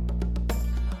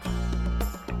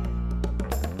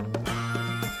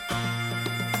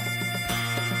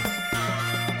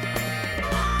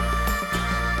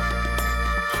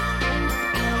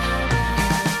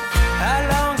 How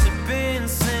long's it been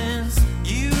since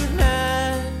you and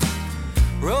I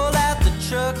rolled out the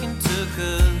truck and took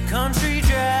a country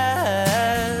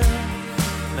drive?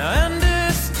 Now I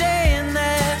understand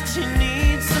that you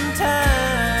need some time.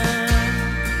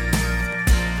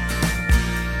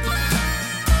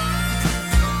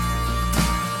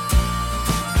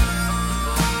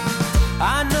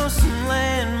 I know some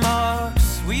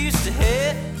landmarks we used to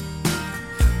hit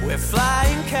where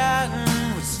flying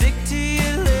cotton would stick to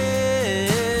your lips.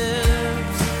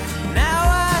 Now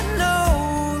I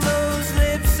know those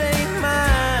lips ain't mine.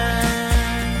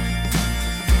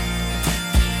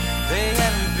 They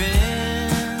haven't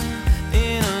been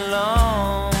in a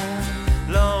long,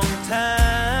 long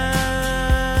time.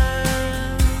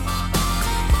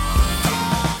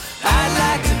 I'd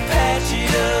like to patch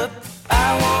it up. I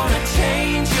wanna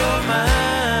change your mind.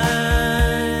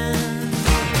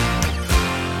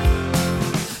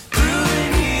 Through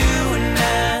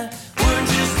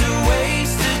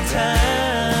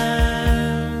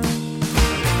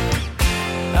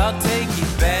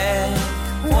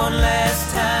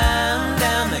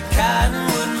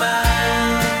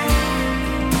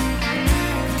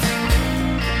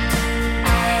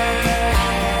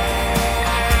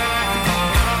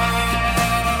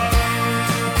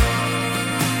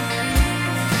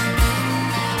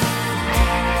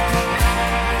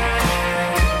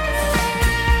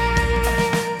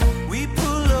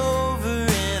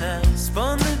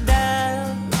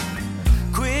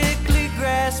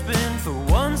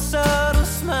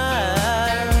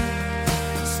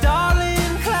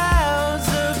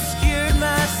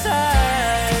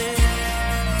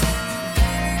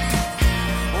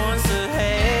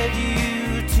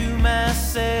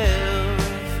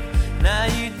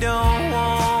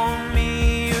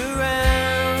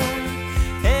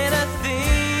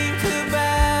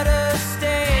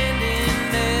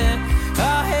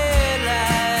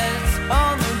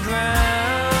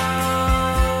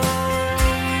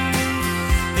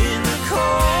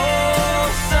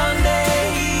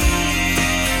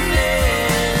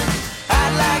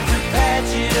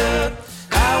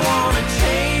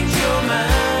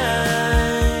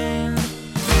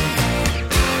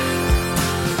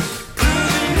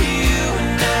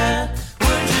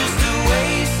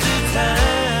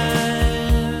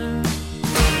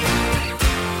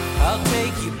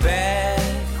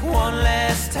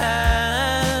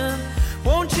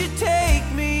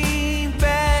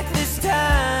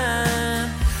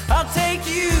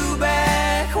you back.